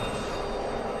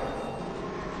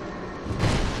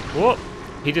 Whoa!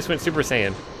 He just went Super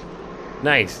Saiyan.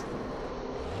 Nice.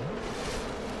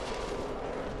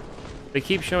 They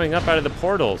keep showing up out of the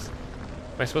portals.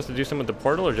 Am I supposed to do something with the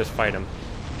portal or just fight him?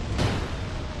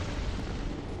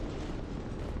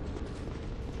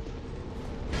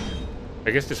 I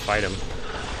guess just fight him.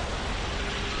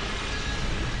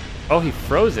 Oh, he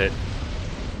froze it.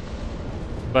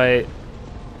 But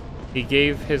he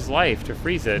gave his life to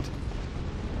freeze it.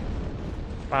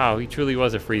 Wow, he truly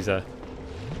was a Frieza.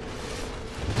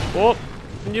 Whoop!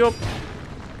 Yup!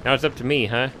 Now it's up to me,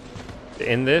 huh? To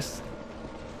end this?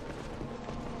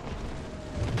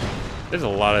 There's a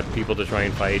lot of people to try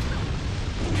and fight.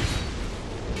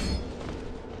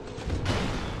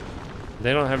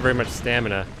 They don't have very much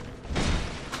stamina.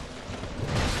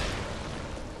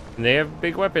 And they have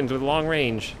big weapons with long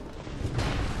range.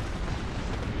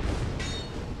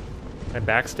 Can I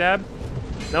backstab?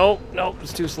 Nope, nope,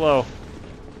 it's too slow.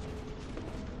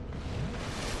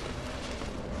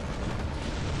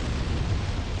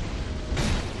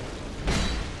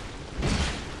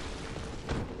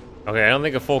 Okay, I don't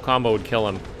think a full combo would kill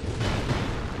him.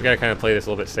 We gotta kind of play this a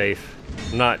little bit safe.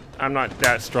 I'm not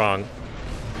that strong.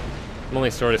 I'm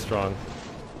only sort of strong.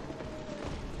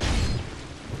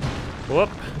 Whoop.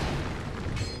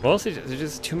 Well, there's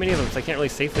just too many of them, so I can't really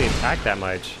safely attack that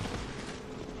much.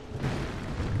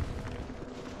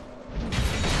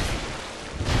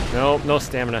 No, no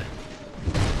stamina.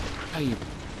 How you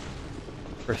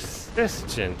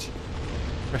persistent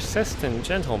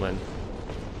gentleman.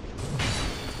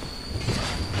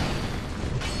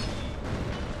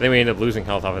 Then we end up losing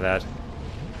health off of that.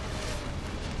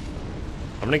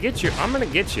 I'm gonna get you. I'm gonna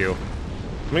get you.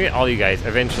 I'm gonna get all you guys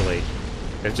eventually.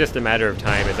 It's just a matter of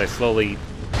time as I slowly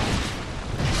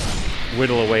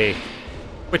whittle away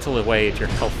at your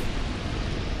health,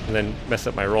 and then mess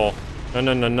up my roll. No,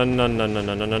 no, no, no, no, no, no,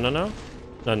 no, no, no, no, no,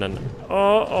 no, no, no.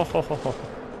 Oh.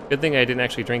 Good thing I didn't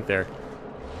actually drink there.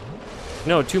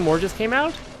 No, 2 more just came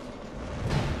out?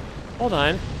 Hold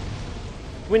on.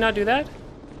 Did we not do that?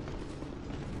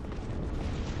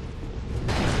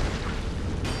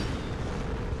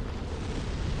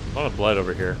 A lot of blood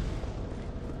over here.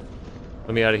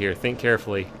 Let me out of here. Think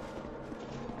carefully.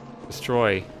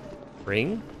 Destroy.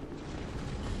 Ring?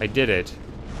 I did it.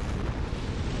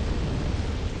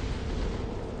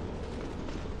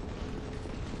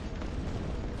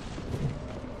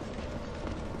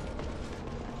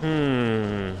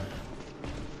 Hmm.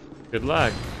 Good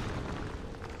luck.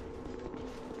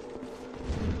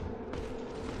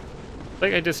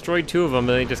 Like I destroyed 2 of them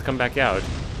and they just come back out.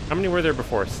 How many were there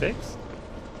before? 6?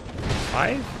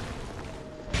 5?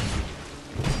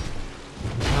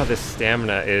 Oh, this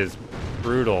stamina is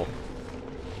brutal.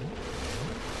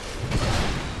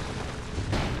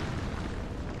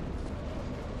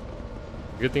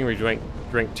 Good thing we drank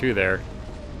 2 there.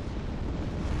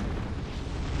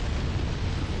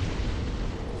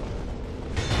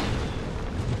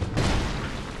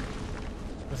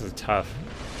 This is tough.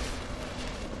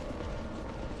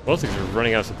 Most things are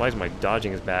running out of supplies. My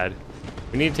dodging is bad.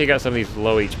 We need to take out some of these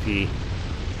low HP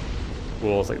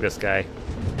fools like this guy.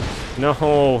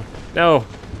 No, no.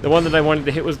 The one that I wanted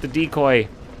to hit was the decoy.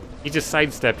 He just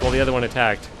sidestepped while the other one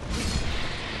attacked.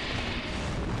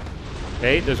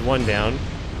 Okay, there's one down.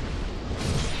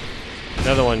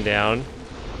 Another one down.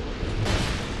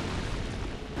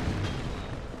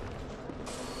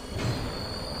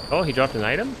 Oh, he dropped an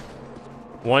item?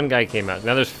 One guy came out.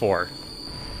 Now there's 4.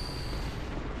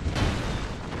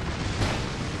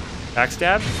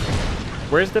 Backstab?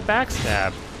 Where's the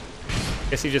backstab?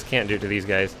 Guess he just can't do it to these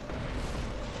guys.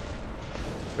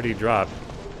 What do you drop?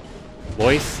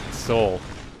 Voice Soul.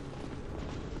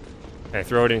 Can I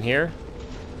throw it in here?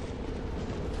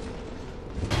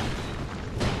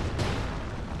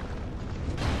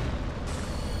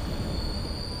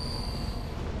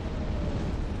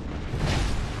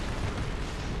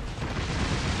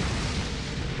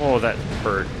 Oh, that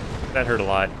hurt. That hurt a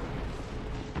lot.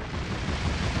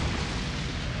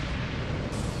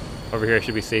 Over here, I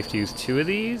should be safe to use 2 of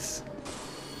these.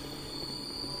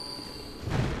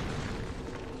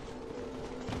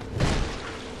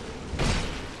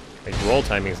 Like, roll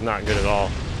timing is not good at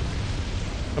all.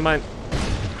 Come on.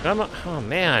 Come on. Oh,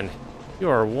 man. You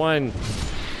are one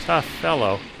tough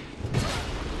fellow.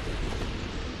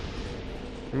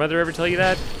 Your mother ever tell you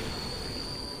that?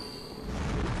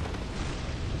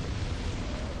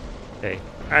 Okay.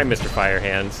 Alright, Mr.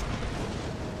 Firehands.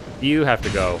 You have to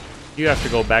go. You have to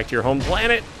go back to your home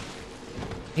planet.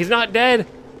 He's not dead.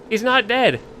 He's not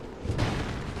dead.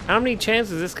 How many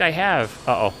chances does this guy have?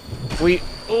 Uh-oh.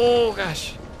 Oh,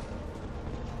 gosh.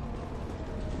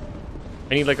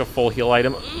 I need like a full heal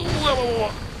item.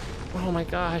 Oh my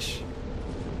gosh.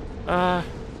 I'm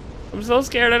so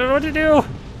scared. I don't know what to do.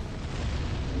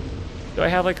 Do I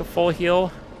have like a full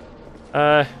heal?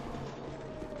 Yeah,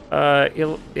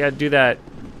 do that.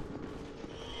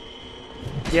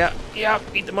 Yeah,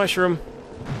 eat the mushroom.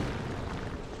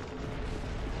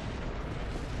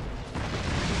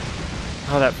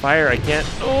 Oh, that fire, I can't.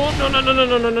 Oh,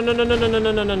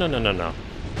 no.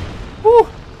 Woo!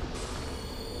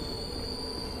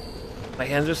 My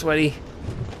hands are sweaty.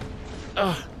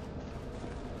 Oh.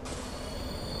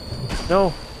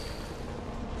 No.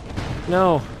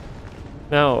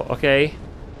 No, okay.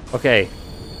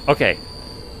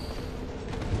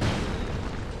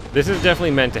 This is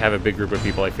definitely meant to have a big group of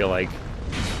people, I feel like.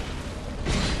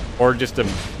 Or just a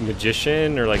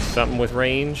magician, or like something with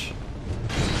range.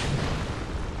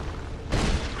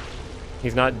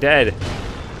 He's not dead.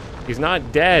 He's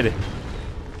not dead.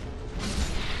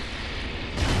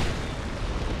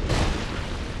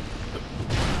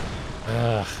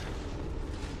 Ugh.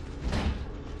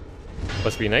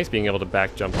 Must be nice being able to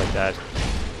back jump like that.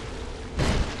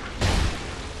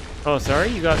 Oh, sorry,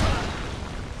 you got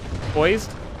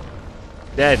poised?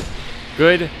 Dead.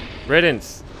 Good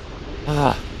riddance.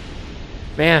 Ah,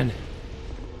 man.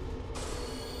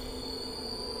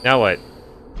 Now what?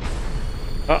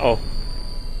 Uh-oh.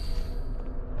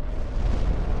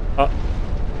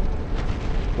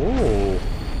 Ooh.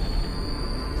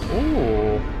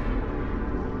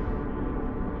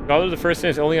 Scholar of the First Sin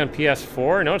is only on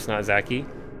PS4? No, it's not, Zaki.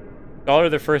 Scholar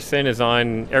of the First Sin is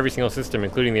on every single system,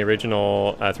 including the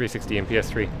original 360 and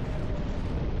PS3.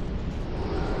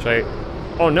 Should I...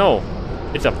 Oh, no.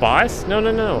 It's a boss? No.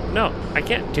 I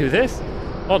can't do this.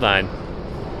 Hold on.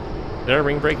 Did our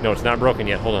ring break? No, it's not broken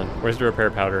yet. Hold on. Where's the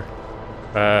repair powder?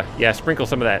 Yeah, sprinkle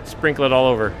some of that. Sprinkle it all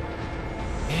over.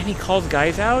 Man, he calls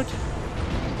guys out?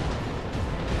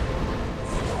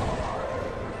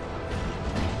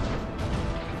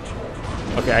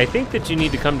 Okay, I think that you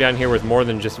need to come down here with more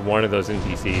than just one of those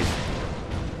NPCs.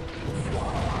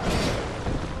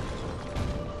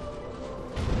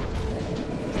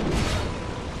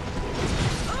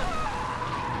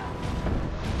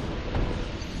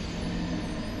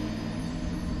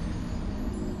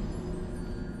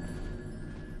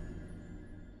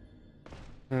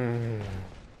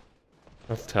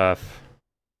 That's tough.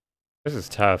 This is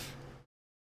tough.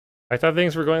 I thought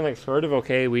things were going like sort of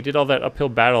okay. We did all that uphill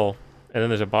battle, and then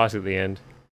there's a boss at the end.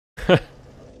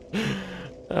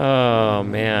 Oh,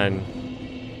 man.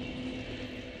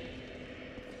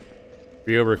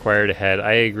 Rio required ahead.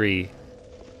 I agree.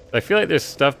 I feel like there's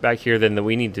stuff back here then that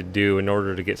we need to do in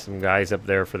order to get some guys up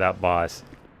there for that boss.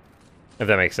 If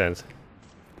that makes sense.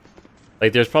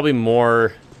 Like, there's probably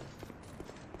more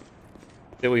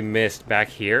that we missed back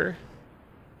here,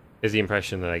 is the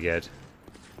impression that I get.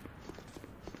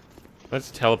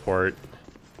 Let's teleport.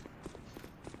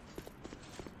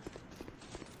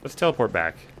 Let's teleport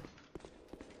back.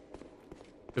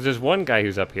 Because there's one guy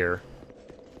who's up here.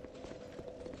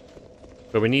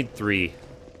 But we need 3.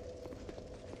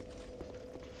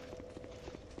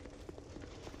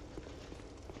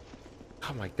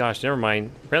 Oh my gosh, never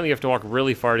mind. Apparently you have to walk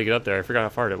really far to get up there. I forgot how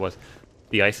far it was.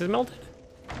 The ice is melted?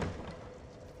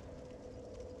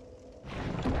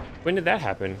 When did that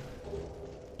happen?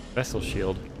 Vessel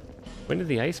shield. When did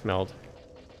the ice melt?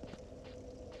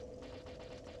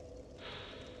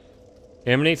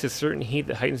 Emanates a certain heat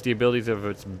that heightens the abilities of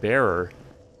its bearer.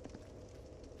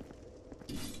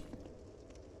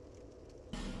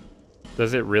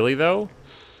 Does it really, though?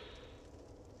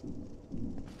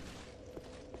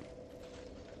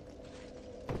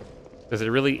 Does it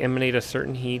really emanate a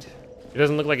certain heat? It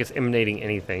doesn't look like it's emanating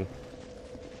anything.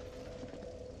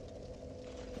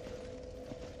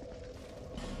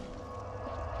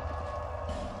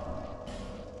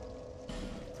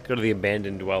 Let's go to the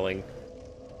abandoned dwelling.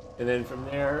 And then from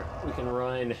there, we can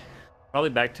run probably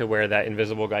back to where that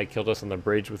invisible guy killed us on the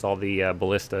bridge with all the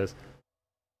ballistas.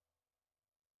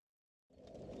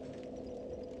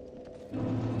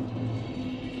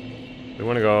 We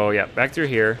want to go, yeah, back through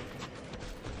here.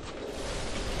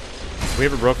 We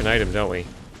have a broken item, don't we?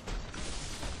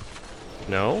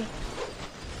 No?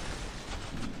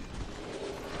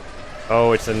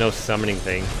 Oh, it's a no summoning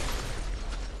thing.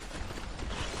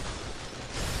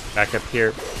 Back up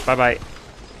here. Bye-bye.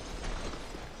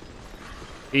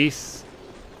 Peace.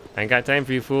 I ain't got time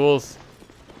for you fools.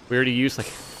 We already used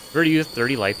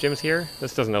 30 life gems here?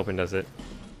 This doesn't open, does it?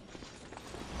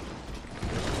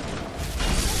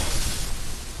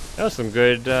 That was some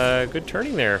good, good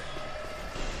turning there.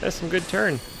 That's some good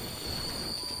turn.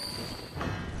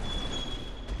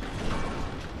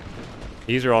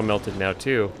 These are all melted now,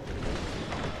 too.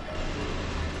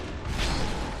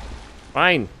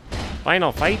 Fine. Fine,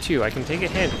 I'll fight you. I can take a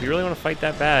hint. If you really want to fight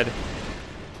that bad,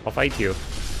 I'll fight you.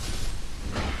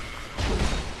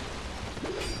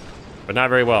 But not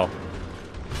very well.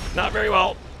 Not very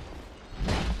well.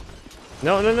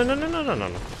 No, no, no, no, no, no, no, no,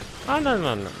 no. Oh, no,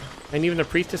 no, no. And even the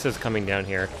priestess is coming down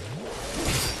here.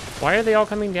 Why are they all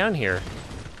coming down here?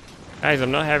 Guys,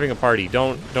 I'm not having a party.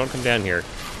 Don't come down here.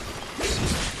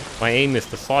 My aim is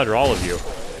to slaughter all of you.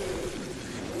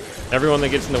 Everyone that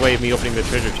gets in the way of me opening the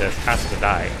treasure chest has to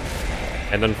die.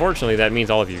 And unfortunately, that means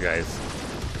all of you guys.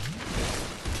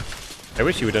 I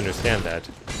wish you would understand that.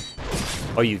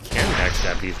 Oh, you can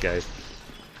backstab these guys.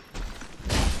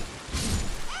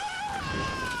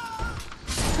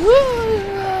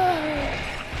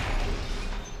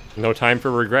 No time for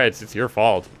regrets. It's your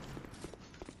fault.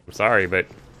 I'm sorry, but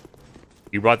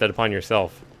you brought that upon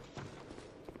yourself.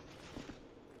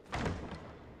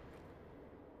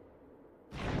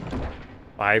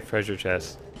 Five treasure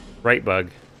chests. Right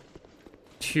bug.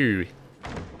 2.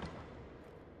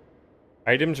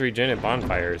 Items regen at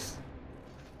bonfires.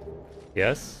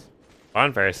 Yes?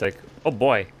 Bonfire like, oh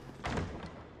boy.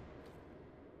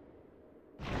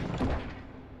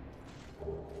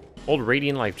 Old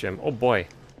radiant life gem. Oh boy.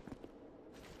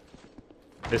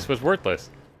 This was worthless.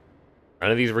 None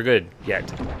of these were good. Yet.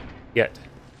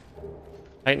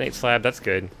 Titanite slab, that's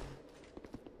good.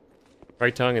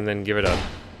 Right tongue and then give it up.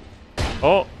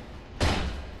 Oh!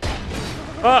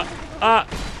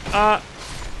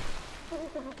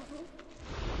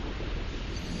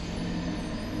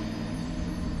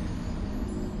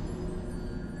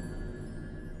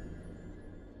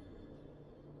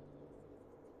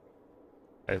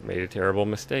 I've made a terrible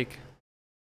mistake.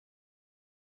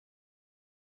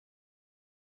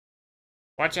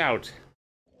 Watch out!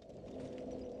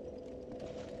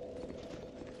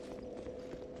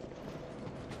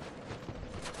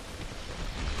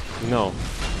 No.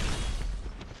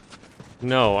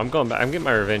 No, I'm going back. I'm getting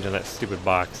my revenge on that stupid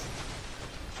box.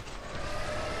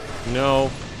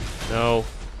 No. No.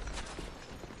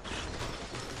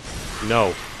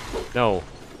 No. No.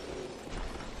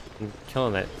 I'm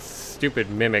killing that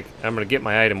stupid mimic. I'm gonna get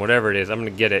my item, whatever it is. I'm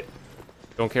gonna get it.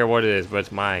 Don't care what it is, but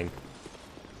it's mine.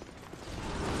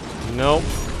 Nope.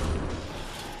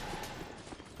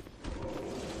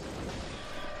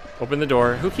 Open the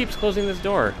door. Who keeps closing this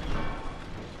door?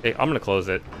 Hey, I'm gonna close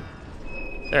it.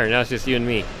 There, now it's just you and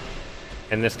me.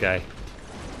 And this guy.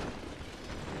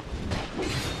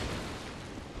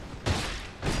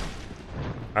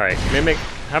 Alright, Mimic,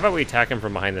 how about we attack him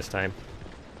from behind this time?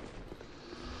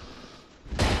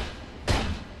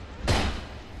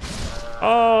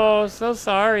 Oh, so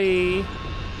sorry.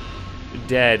 You're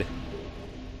dead.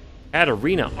 Had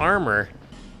arena armor.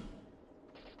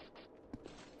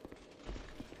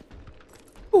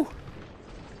 Whew.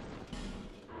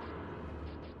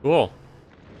 Cool.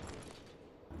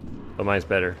 But mine's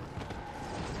better.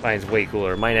 Mine's way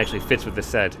cooler. Mine actually fits with the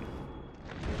set.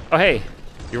 Oh, hey.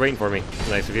 You're waiting for me.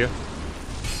 Nice of you.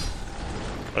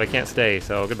 But I can't stay,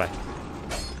 so goodbye.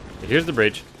 Here's the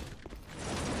bridge.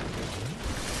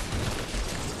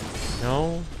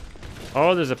 No.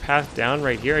 Oh, there's a path down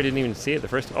right here. I didn't even see it the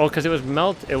first. Oh, because it was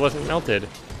it wasn't melted.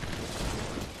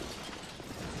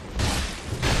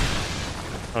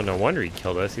 Oh, no wonder he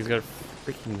killed us. He's got a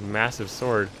freaking massive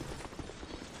sword.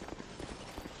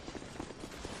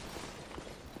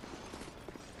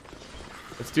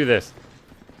 Let's do this.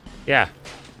 Yeah.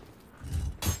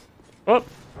 Oh.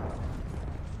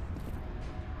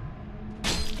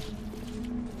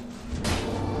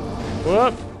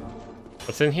 Whoop.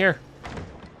 What's in here?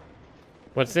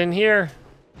 What's in here?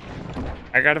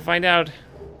 I gotta find out.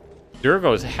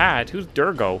 Durgo's hat? Who's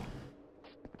Durgo?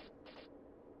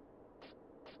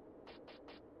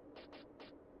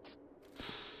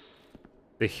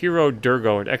 The hero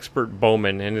Durgo, an expert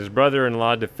bowman, and his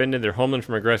brother-in-law defended their homeland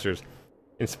from aggressors.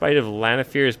 In spite of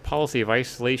Lanfear's policy of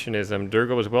isolationism,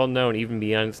 Durgo was well known even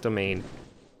beyond its domain.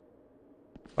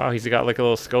 Wow, he's got like a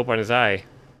little scope on his eye.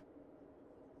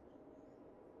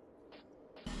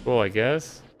 Cool, I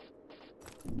guess.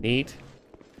 Neat.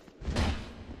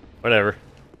 Whatever.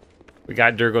 We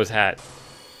got Durgo's hat.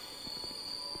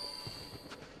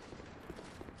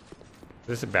 Is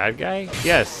this a bad guy?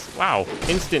 Yes. Wow.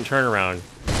 Instant turnaround.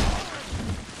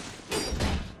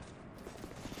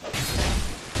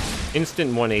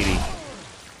 Instant 180.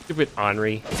 Stupid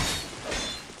Henri.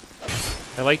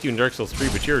 I liked you in Dark Souls 3,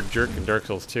 but you're a jerk in Dark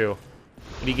Souls 2.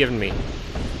 What are you giving me?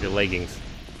 Your leggings.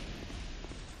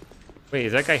 Wait,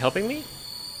 is that guy helping me?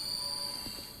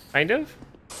 Kind of?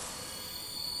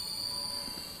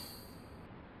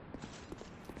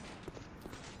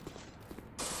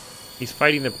 He's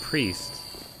fighting the priest.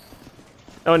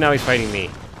 Oh, now he's fighting me.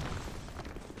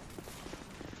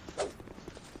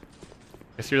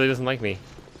 Guess he really doesn't like me.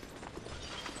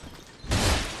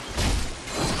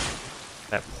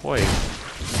 That poise.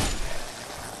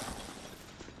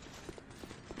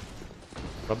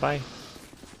 Bye-bye.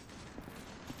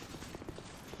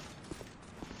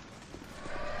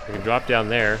 I can drop down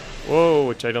there. Whoa,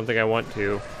 which I don't think I want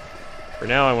to. For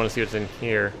now, I want to see what's in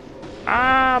here.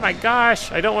 Ah, my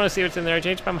gosh! I don't want to see what's in there. I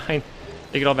changed my mind.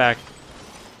 Take it all back.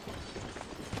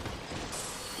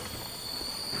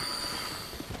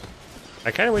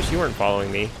 I kind of wish you weren't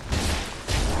following me.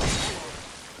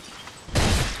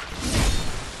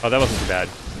 Oh, that wasn't too bad.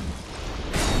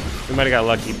 We might have got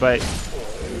lucky, but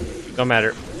don't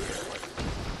matter.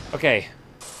 Okay.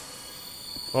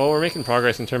 Well, we're making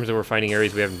progress in terms of we're finding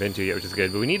areas we haven't been to yet, which is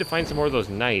good. But we need to find some more of those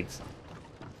knights.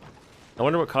 I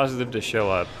wonder what causes them to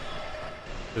show up.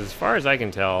 Because as far as I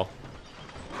can tell,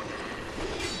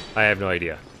 I have no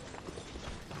idea.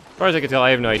 As far as I can tell, I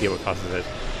have no idea what causes it.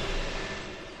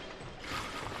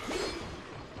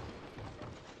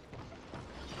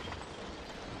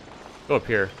 Go up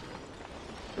here.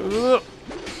 Ugh.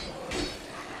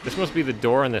 This must be the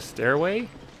door on the stairway?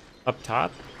 Up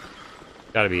top?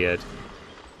 Gotta be it.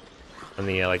 On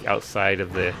the, like, outside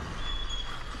of the...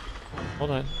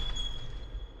 Hold on.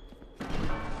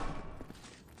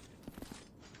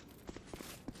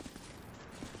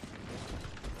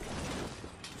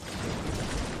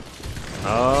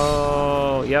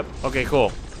 Oh, yep. Okay,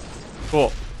 cool.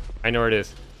 Cool. I know where it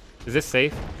is. Is this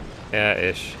safe? Yeah,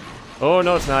 ish. Oh,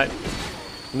 no, it's not.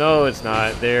 No, it's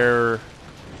not. We're...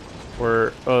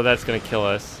 Oh, that's gonna kill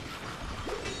us.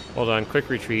 Hold on. Quick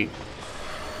retreat.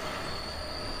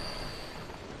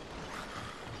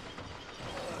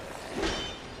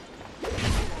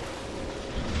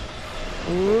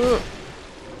 Ooh.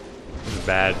 This is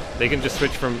bad. They can just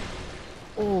switch from...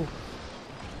 Oh.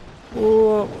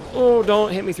 Oh, oh,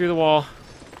 don't hit me through the wall.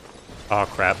 Oh,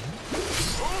 crap.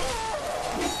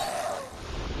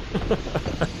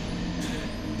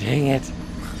 Dang it.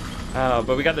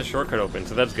 But we got the shortcut open,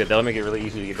 so that's good. That'll make it really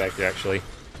easy to get back there, actually.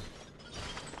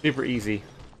 Super easy.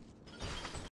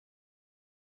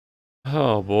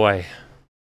 Oh, boy.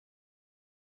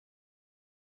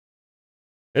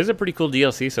 This is a pretty cool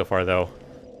DLC so far, though.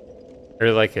 I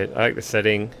really like it. I like the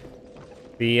setting.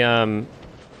 The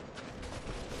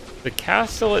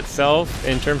castle itself,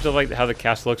 in terms of like how the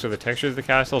castle looks or the textures of the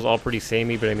castle, is all pretty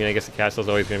samey, but I mean, I guess the castle is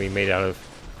always going to be made out of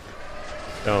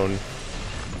stone.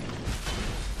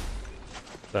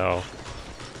 So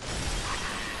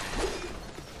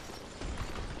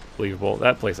believable.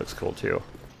 That place looks cool too.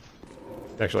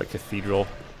 It's actually like cathedral.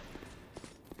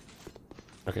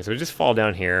 Okay, so we just fall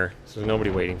down here. So there's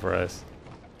nobody waiting for us.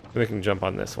 We can jump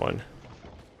on this one.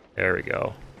 There we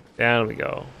go. Down we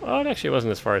go. Oh, it actually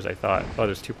wasn't as far as I thought. Oh,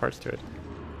 there's 2 parts to it.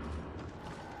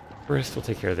 First, we'll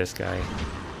take care of this guy.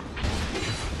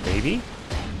 Maybe?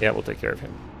 Yeah, we'll take care of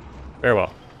him. Very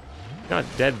well. Not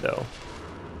dead, though.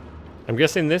 I'm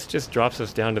guessing this just drops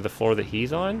us down to the floor that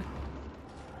he's on?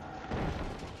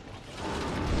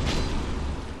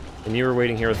 And you were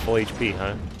waiting here with full HP,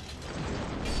 huh?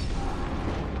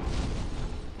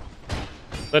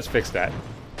 Let's fix that.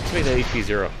 Let's make that HP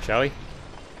 0, shall we?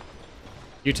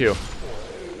 You too.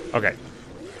 Okay.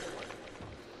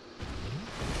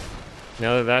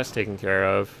 Now that that's taken care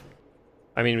of,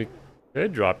 I mean, we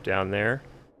could drop down there.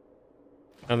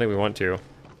 I don't think we want to.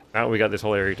 Now we got this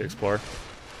whole area to explore.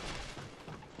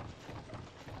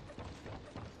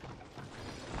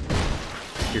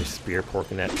 Your spear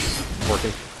poking out of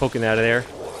there.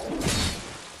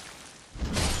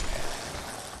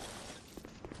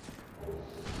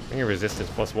 Bring your resistance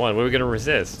 +1. What are we gonna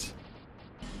resist?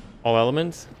 All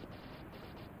elements?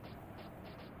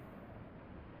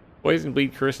 Poison,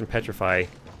 bleed, curse, and petrify.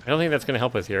 I don't think that's gonna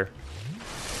help us here.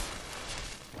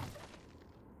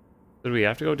 Did we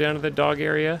have to go down to the dog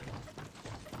area?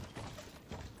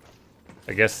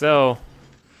 I guess so.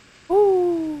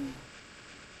 Woo!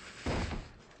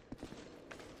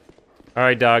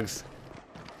 Alright, dogs.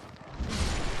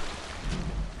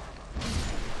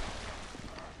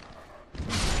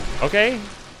 Okay.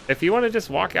 If you want to just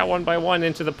walk out one by one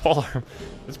into the polar,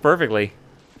 that's perfectly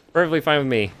fine with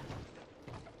me.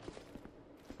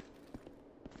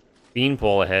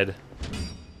 Beanpole ahead.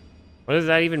 What does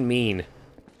that even mean?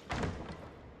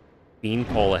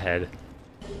 Beanpole ahead.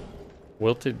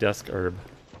 Wilted dusk herb.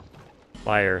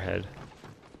 Fire head.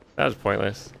 That was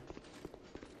pointless.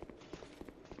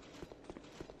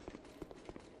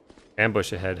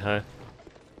 Ambush ahead, huh?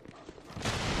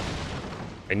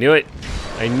 I knew it!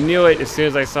 I knew it as soon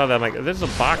as I saw that. I'm like, there's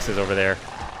some boxes over there.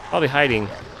 Probably hiding.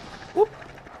 Whoop.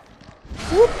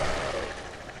 Whoop.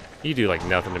 You do like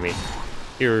nothing to me.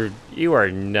 You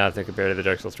are nothing compared to the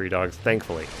Dark Souls 3 dogs,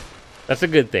 thankfully. That's a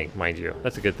good thing, mind you.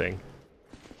 That's a good thing.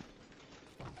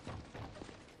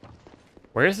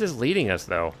 Where is this leading us,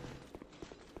 though?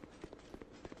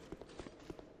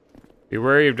 Be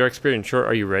wary of Dark Spirit and short.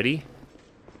 Are you ready?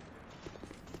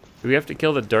 Do we have to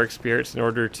kill the Dark Spirits in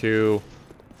order to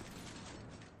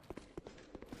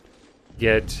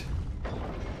get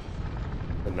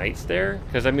the knights there?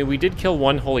 Because, I mean, we did kill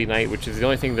one Holy Knight, which is the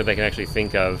only thing that I can actually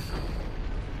think of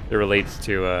that relates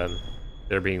to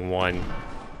there being one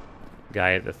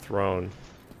guy at the throne.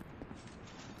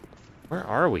 Where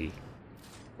are we?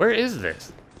 Where is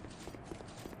this?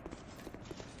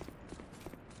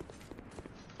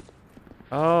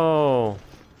 Oh.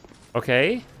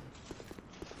 Okay.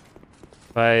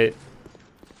 But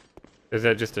is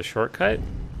that just a shortcut?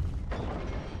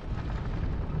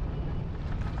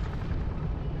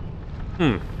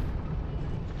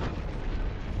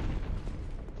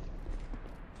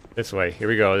 This way. Here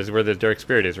we go. This is where the Dark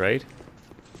Spirit is, right?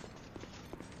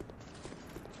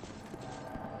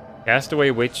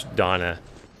 Castaway Witch Donna.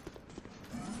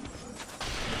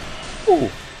 Ooh.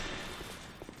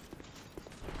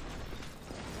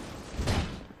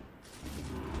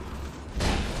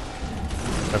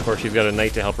 Of course, she's got a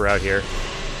knight to help her out here.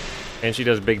 And she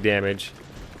does big damage.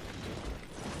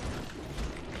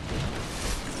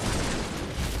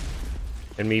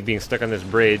 And me being stuck on this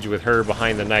bridge with her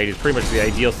behind the knight is pretty much the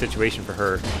ideal situation for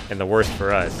her and the worst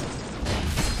for us.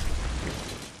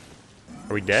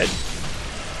 Are we dead?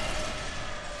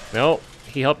 No,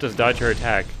 he helped us dodge her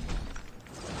attack.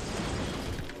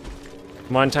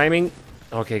 Come on, timing.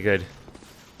 Okay, good.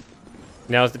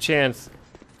 Now's the chance.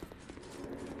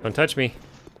 Don't touch me.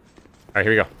 Alright,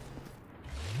 here we go.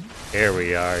 There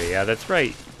we are. Yeah, that's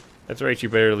right. That's right, you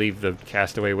better leave the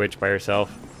castaway witch by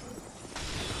herself.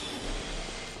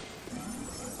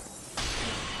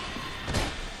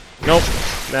 Nope.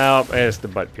 Nope, it's the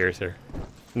butt piercer.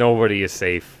 Nobody is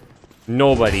safe.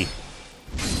 Nobody.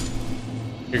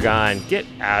 You're gone. Get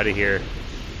out of here.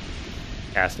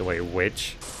 Castaway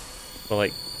witch. Well,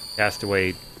 like,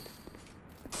 castaway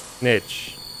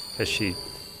snitch. Because she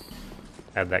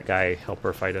had that guy help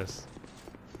her fight us.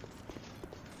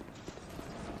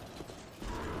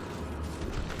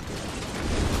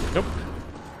 Nope.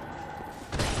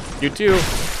 You too.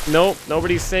 Nope,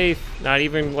 nobody's safe. Not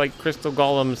even, like, crystal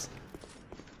golems.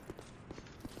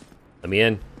 Let me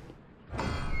in.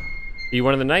 Be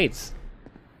one of the knights.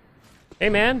 Hey,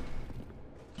 man.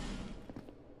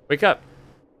 Wake up.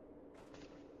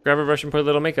 Grab a brush and put a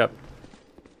little makeup.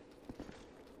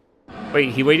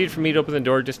 Wait, he waited for me to open the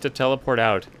door just to teleport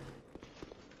out.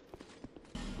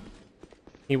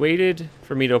 He waited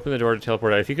for me to open the door to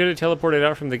teleport out. If he could have teleported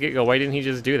out from the get-go, why didn't he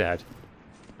just do that?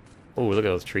 Oh, look at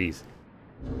those trees.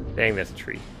 Dang, that's a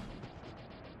tree.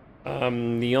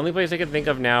 The only place I can think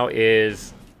of now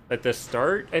is at the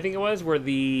start, I think it was, where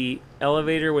the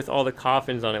elevator with all the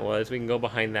coffins on it was. We can go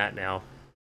behind that now.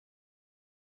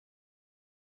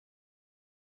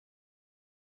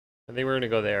 I think we're gonna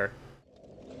go there.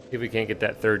 See if we can't get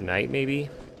that third night, maybe?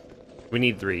 We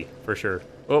need 3, for sure.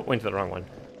 Oh, went to the wrong one.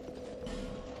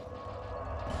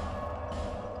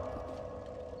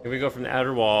 Here we go from the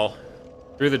outer wall,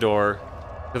 through the door,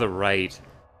 to the right,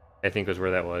 I think was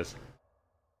where that was.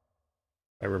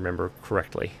 If I remember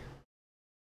correctly.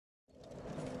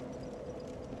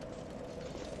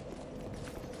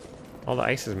 All the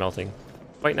ice is melting.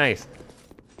 Quite nice.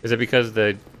 Is it because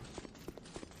the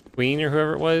queen or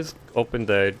whoever it was opened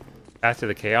the path to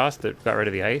the chaos that got rid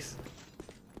of the ice?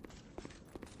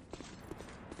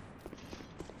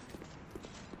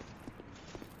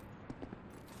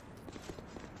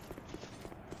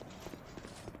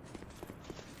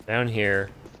 Down here,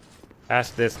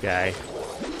 past this guy,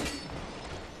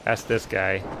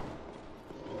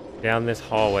 down this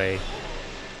hallway,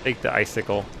 take the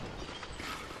icicle,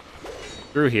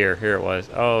 through here it was.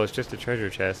 Oh, it's just a treasure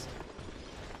chest.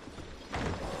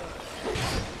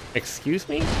 Excuse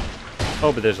me?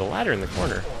 Oh, but there's a ladder in the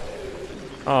corner.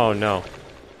 Oh no.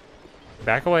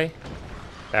 Back away.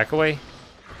 Back away.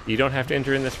 You don't have to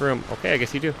enter in this room. Okay, I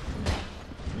guess you do.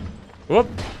 Whoop!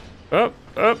 Up!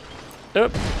 Up!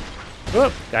 Up!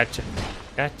 Whoop! Gotcha.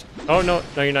 Gotcha. Oh no,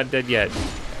 no, you're not dead yet.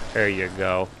 There you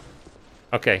go.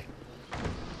 Okay.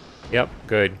 Yep,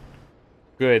 good.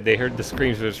 Good, they heard the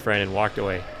screams of his friend and walked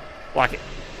away. Block it.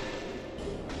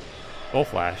 Full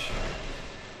flash.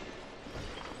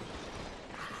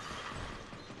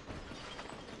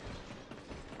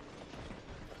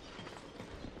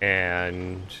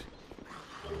 And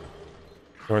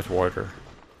North Warder.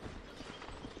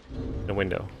 The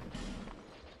window.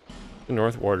 The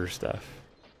North Warder stuff.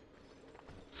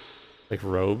 Like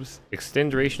robes. Extend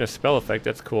duration of spell effect,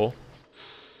 that's cool.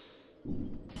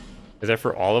 Is that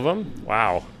for all of them?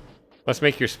 Wow. Must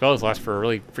make your spells last for a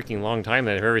really freaking long time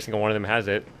then if every single one of them has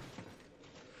it.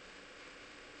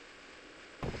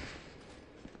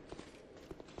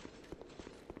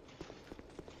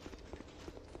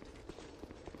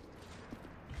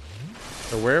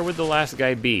 So where would the last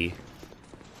guy be?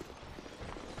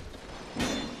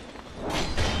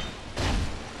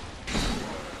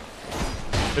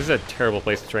 This is a terrible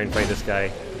place to try and fight this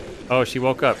guy. Oh, she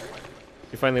woke up.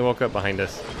 She finally woke up behind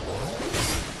us.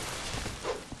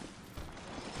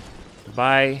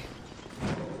 Goodbye.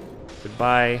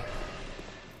 Goodbye.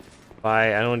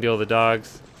 Bye. I don't want to deal with the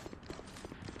dogs.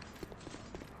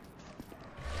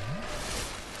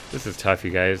 This is tough,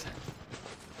 you guys.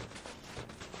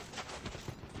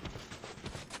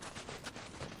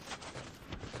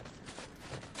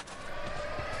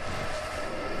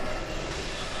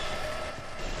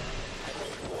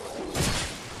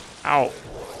 Ow.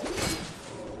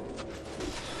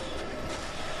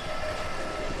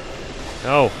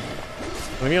 No.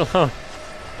 Leave me alone.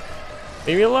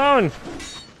 Leave me alone.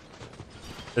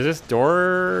 Is this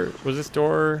door... Was this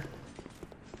door...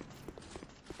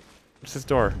 What's this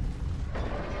door?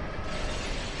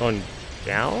 Going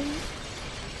down?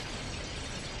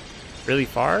 Really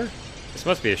far? This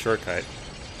must be a shortcut.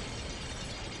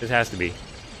 This has to be.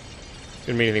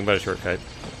 Couldn't be anything but a shortcut.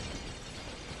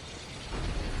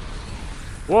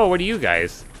 Whoa, what are you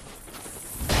guys?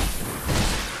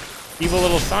 Evil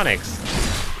little Sonics.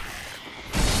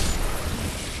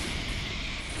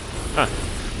 Huh.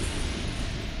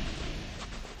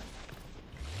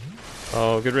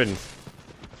 Oh, good riddance.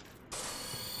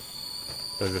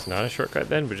 So is this not a shortcut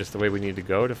then, but just the way we need to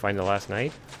go to find the last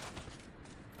night?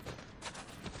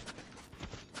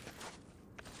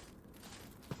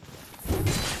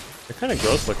 They're kind of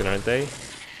gross looking, aren't they?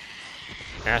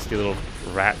 Nasty little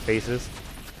rat faces.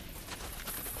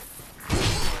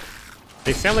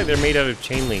 They sound like they're made out of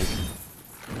chain link.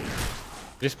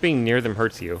 Just being near them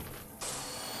hurts you.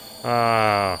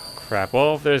 Ah, crap.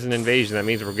 Well, if there's an invasion, that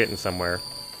means we're getting somewhere.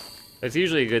 That's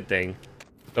usually a good thing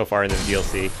so far in this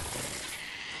DLC.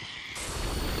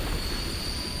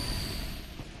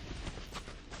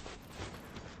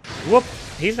 Whoop!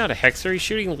 He's not a hexer, he's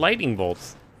shooting lightning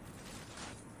bolts.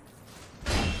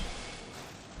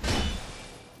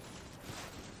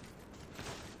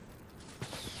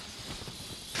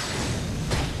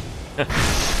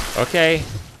 Okay.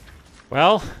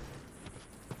 Well.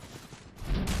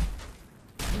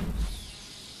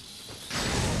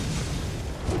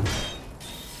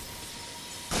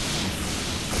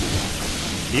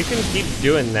 You can keep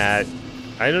doing that.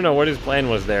 I don't know what his plan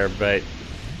was there, but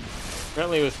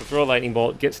apparently it was to throw a lightning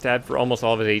bolt, get stabbed for almost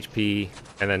all of his HP,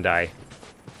 and then die.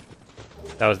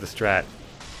 That was the strat.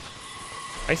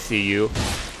 I see you.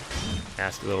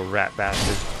 Nasty little rat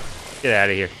bastard. Get out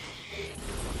of here.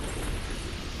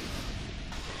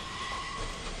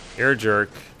 You're a jerk.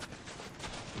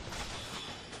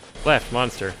 Left,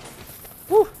 monster.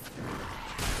 Woo!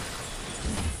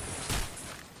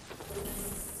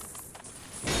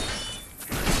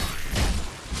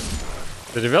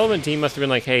 The development team must have been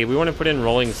like, hey, we want to put in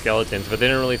rolling skeletons, but they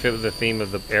didn't really fit with the theme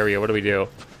of the area. What do we do?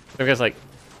 Some guy's like,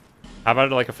 how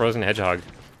about like a frozen hedgehog?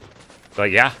 They're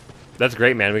like, yeah, that's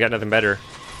great, man. We got nothing better.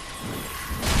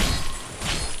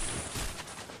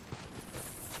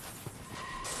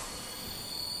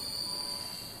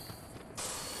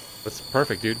 That's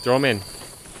perfect, dude. Throw him in.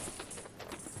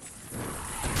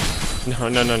 No,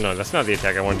 no, no, no. That's not the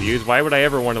attack I wanted to use. Why would I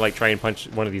ever want to like try and punch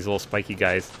one of these little spiky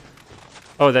guys?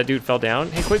 Oh, that dude fell down?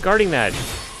 Hey, quit guarding that.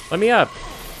 Let me up.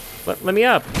 Let me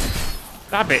up.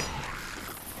 Stop it.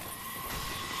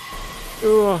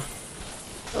 Ooh.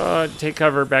 Take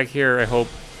cover back here, I hope.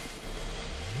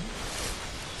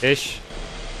 Ish.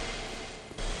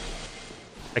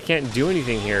 I can't do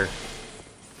anything here.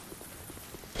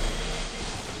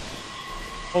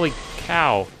 Holy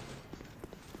cow.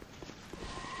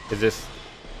 Is this...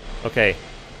 Okay.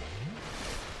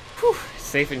 Whew,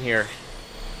 safe in here.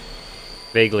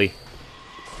 Vaguely.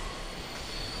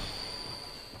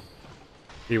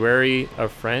 Be wary of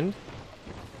friend?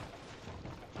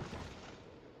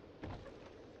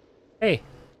 Hey.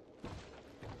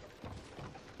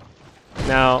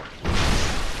 No.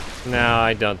 No,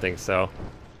 I don't think so.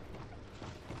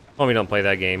 Homie, don't play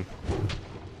that game.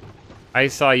 I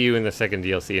saw you in the second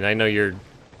DLC, and I know your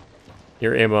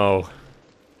MO.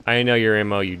 I know your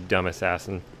MO, you dumb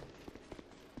assassin.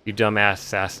 You dumbass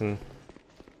assassin.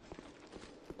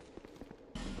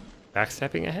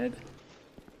 Backstepping ahead?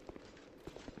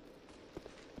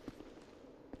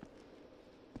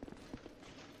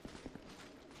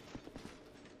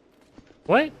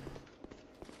 What?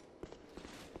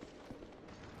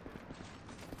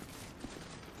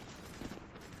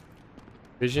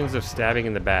 Visions of stabbing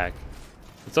in the back.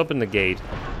 Let's open the gate.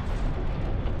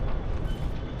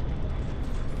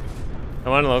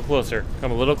 Come on a little closer.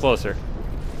 Come a little closer.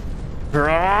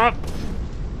 Oh,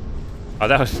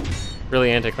 that was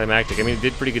really anticlimactic. I mean, it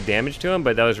did pretty good damage to him,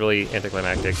 but that was really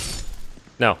anticlimactic.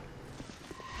 No.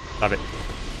 Stop it.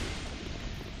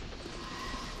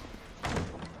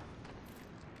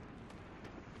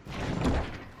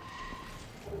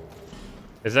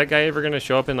 Is that guy ever gonna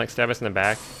show up and like stab us in the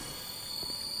back?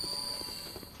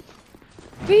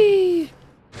 Whee!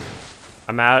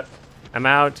 I'm out. I'm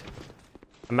out.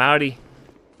 I'm outie.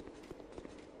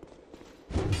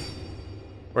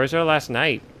 Where's our last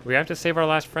knight? We have to save our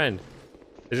last friend.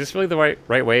 Is this really the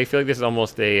right way? I feel like this is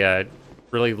almost a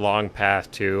really long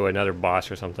path to another boss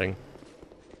or something.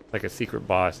 Like a secret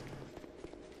boss.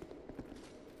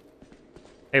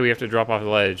 Hey, we have to drop off the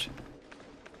ledge.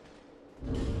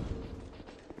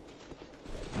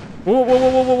 Whoa, whoa, whoa,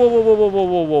 whoa, whoa, whoa, whoa, whoa,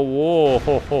 whoa, whoa, whoa,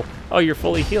 whoa, whoa. Oh, you're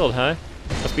fully healed, huh?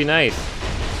 Must be nice.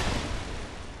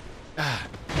 Ah.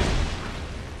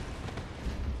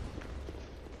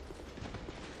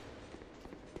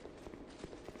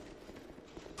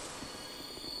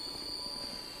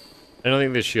 I don't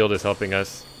think this shield is helping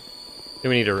us. I think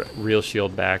we need a real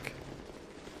shield back.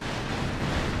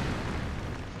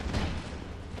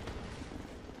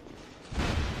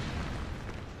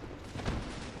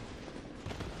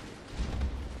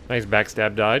 Nice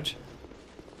backstab dodge.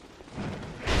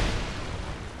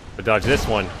 But dodge this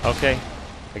one. Okay.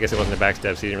 I guess it wasn't a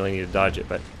backstab, so you didn't really need to dodge it,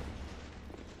 but...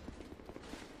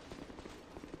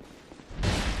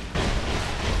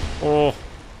 Oh,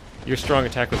 your strong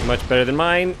attack was much better than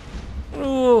mine.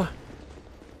 Ooh.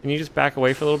 Can you just back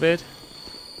away for a little bit?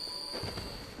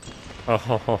 Oh,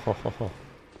 ho, ho, ho, ho, ho.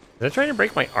 Is that trying to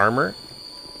break my armor?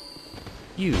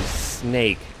 You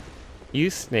snake. You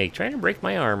snake, trying to break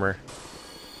my armor.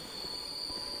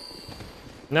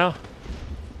 No.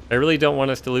 I really don't want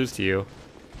us to lose to you.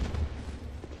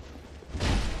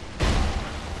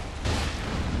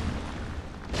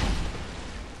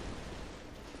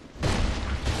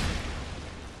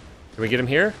 Can we get him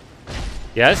here?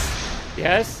 Yes?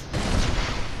 Yes?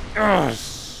 Ugh.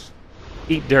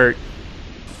 Eat dirt.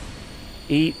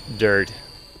 Eat dirt.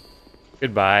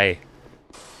 Goodbye.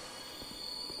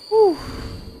 Whew.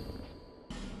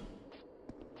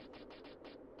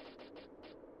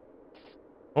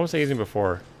 What was I using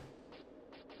before?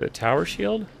 The tower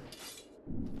shield?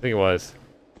 I think it was.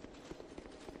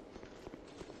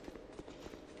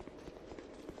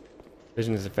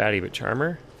 Vision is a fatty, but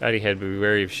charmer? Fatty head, but be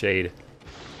wary of shade.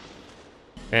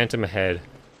 Phantom ahead.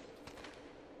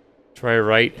 Try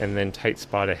right and then tight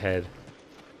spot ahead.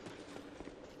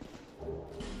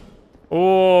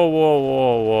 Whoa, whoa,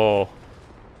 whoa, whoa.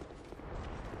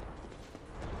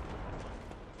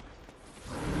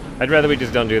 I'd rather we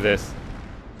just don't do this.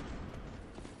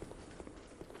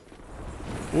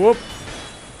 Whoop.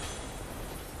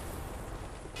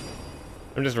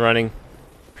 I'm just running.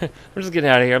 I'm just getting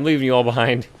out of here. I'm leaving you all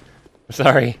behind. I'm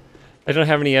sorry. I don't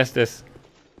have any Estus.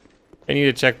 I need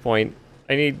a checkpoint.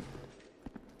 I need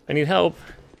help.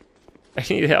 I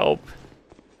need help.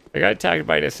 I got attacked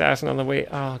by an assassin on the way.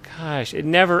 Oh gosh, it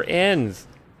never ends.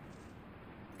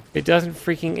 It doesn't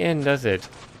freaking end, does it?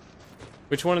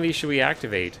 Which one of these should we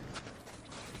activate?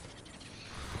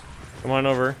 Come on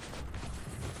over.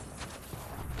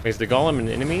 Is the golem an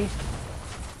enemy?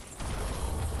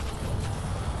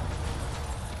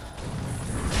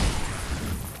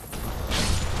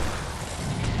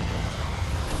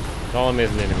 Golem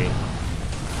is an enemy.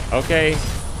 Okay.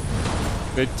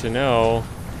 Good to know.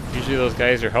 Usually those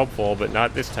guys are helpful, but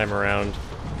not this time around.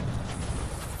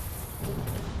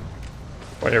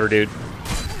 Whatever, dude.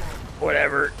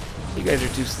 Whatever. You guys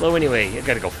are too slow anyway. You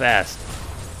gotta go fast.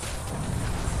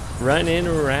 Running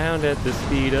around at the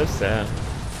speed of sound.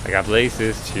 I got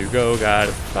places to go.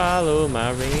 Gotta follow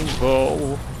my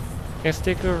rainbow. Can't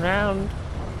stick around.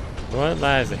 What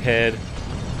lies ahead?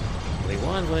 Only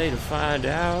one way to find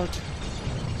out.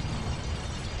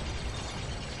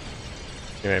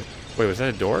 Anyway, wait, was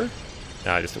that a door?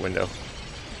 No, just a window.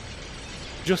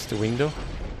 Just a window.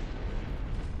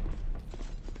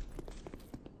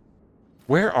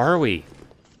 Where are we?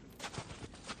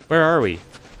 Where are we?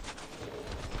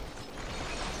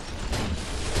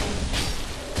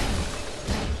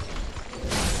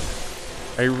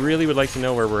 I really would like to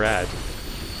know where we're at.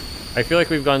 I feel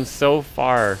like we've gone so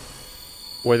far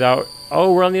without...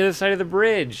 Oh, we're on the other side of the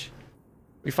bridge.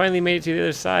 We finally made it to the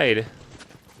other side.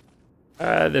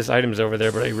 This item's over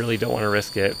there, but I really don't want to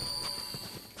risk it.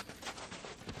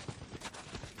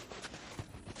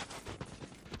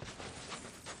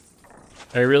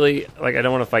 I really, like, I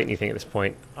don't want to fight anything at this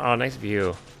point. Oh, nice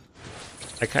view.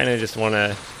 I kind of just want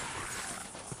to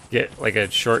get, like, a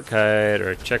shortcut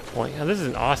or a checkpoint. Oh, this is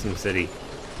an awesome city.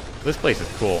 This place is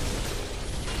cool.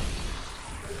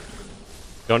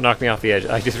 Don't knock me off the edge.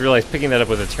 I just realized picking that up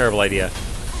was a terrible idea.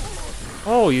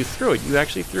 Oh, you threw it. You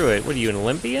actually threw it. What are you, an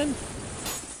Olympian?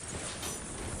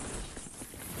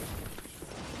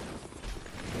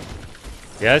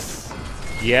 Yes.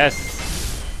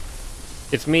 Yes.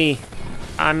 It's me.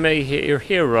 I'm your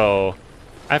hero.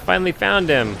 I finally found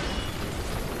him.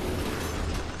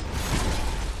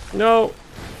 No.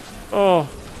 Oh.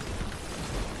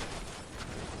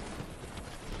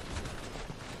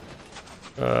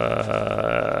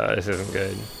 This isn't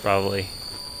good, probably.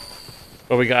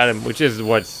 But we got him, which is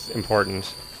what's important.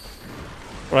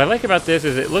 What I like about this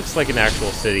is it looks like an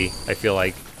actual city, I feel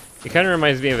like. It kind of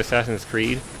reminds me of Assassin's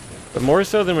Creed, but more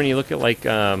so than when you look at, like,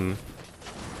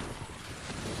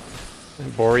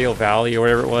 Boreal Valley or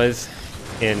whatever it was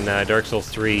in Dark Souls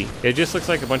 3. It just looks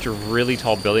like a bunch of really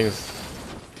tall buildings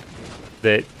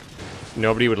that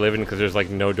nobody would live in because there's, like,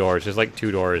 no doors. There's, like,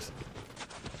 2 doors.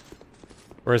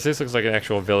 Whereas this looks like an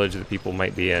actual village that people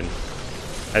might be in.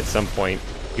 At some point,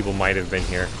 people might have been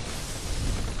here.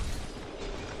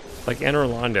 Like Anne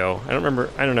Orlando. I don't remember.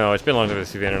 I don't know. It's been a long time since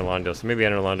I've seen Anne Orlando, so maybe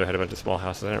Anne Orlando had a bunch of small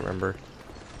houses. I don't remember.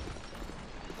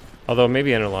 Although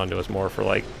maybe Anne Orlando was more for,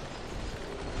 like,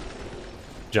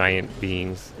 giant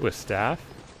beings with staff.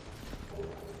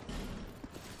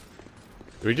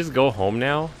 Do we just go home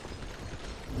now?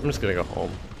 I'm just gonna go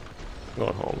home. I'm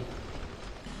going home.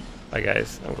 Bye,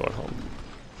 guys. I'm going home.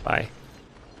 Bye.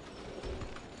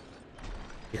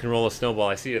 You can roll a snowball.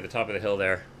 I see it at the top of the hill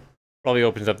there. Probably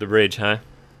opens up the bridge, huh?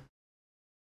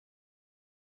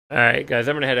 Alright, guys.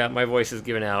 I'm gonna head out. My voice is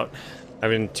giving out. I've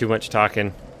been too much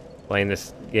talking playing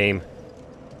this game.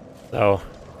 So,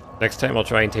 next time I'll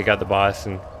try and take out the boss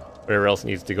and whatever else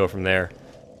needs to go from there.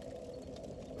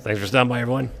 Thanks for stopping by,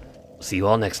 everyone. See you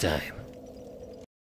all next time.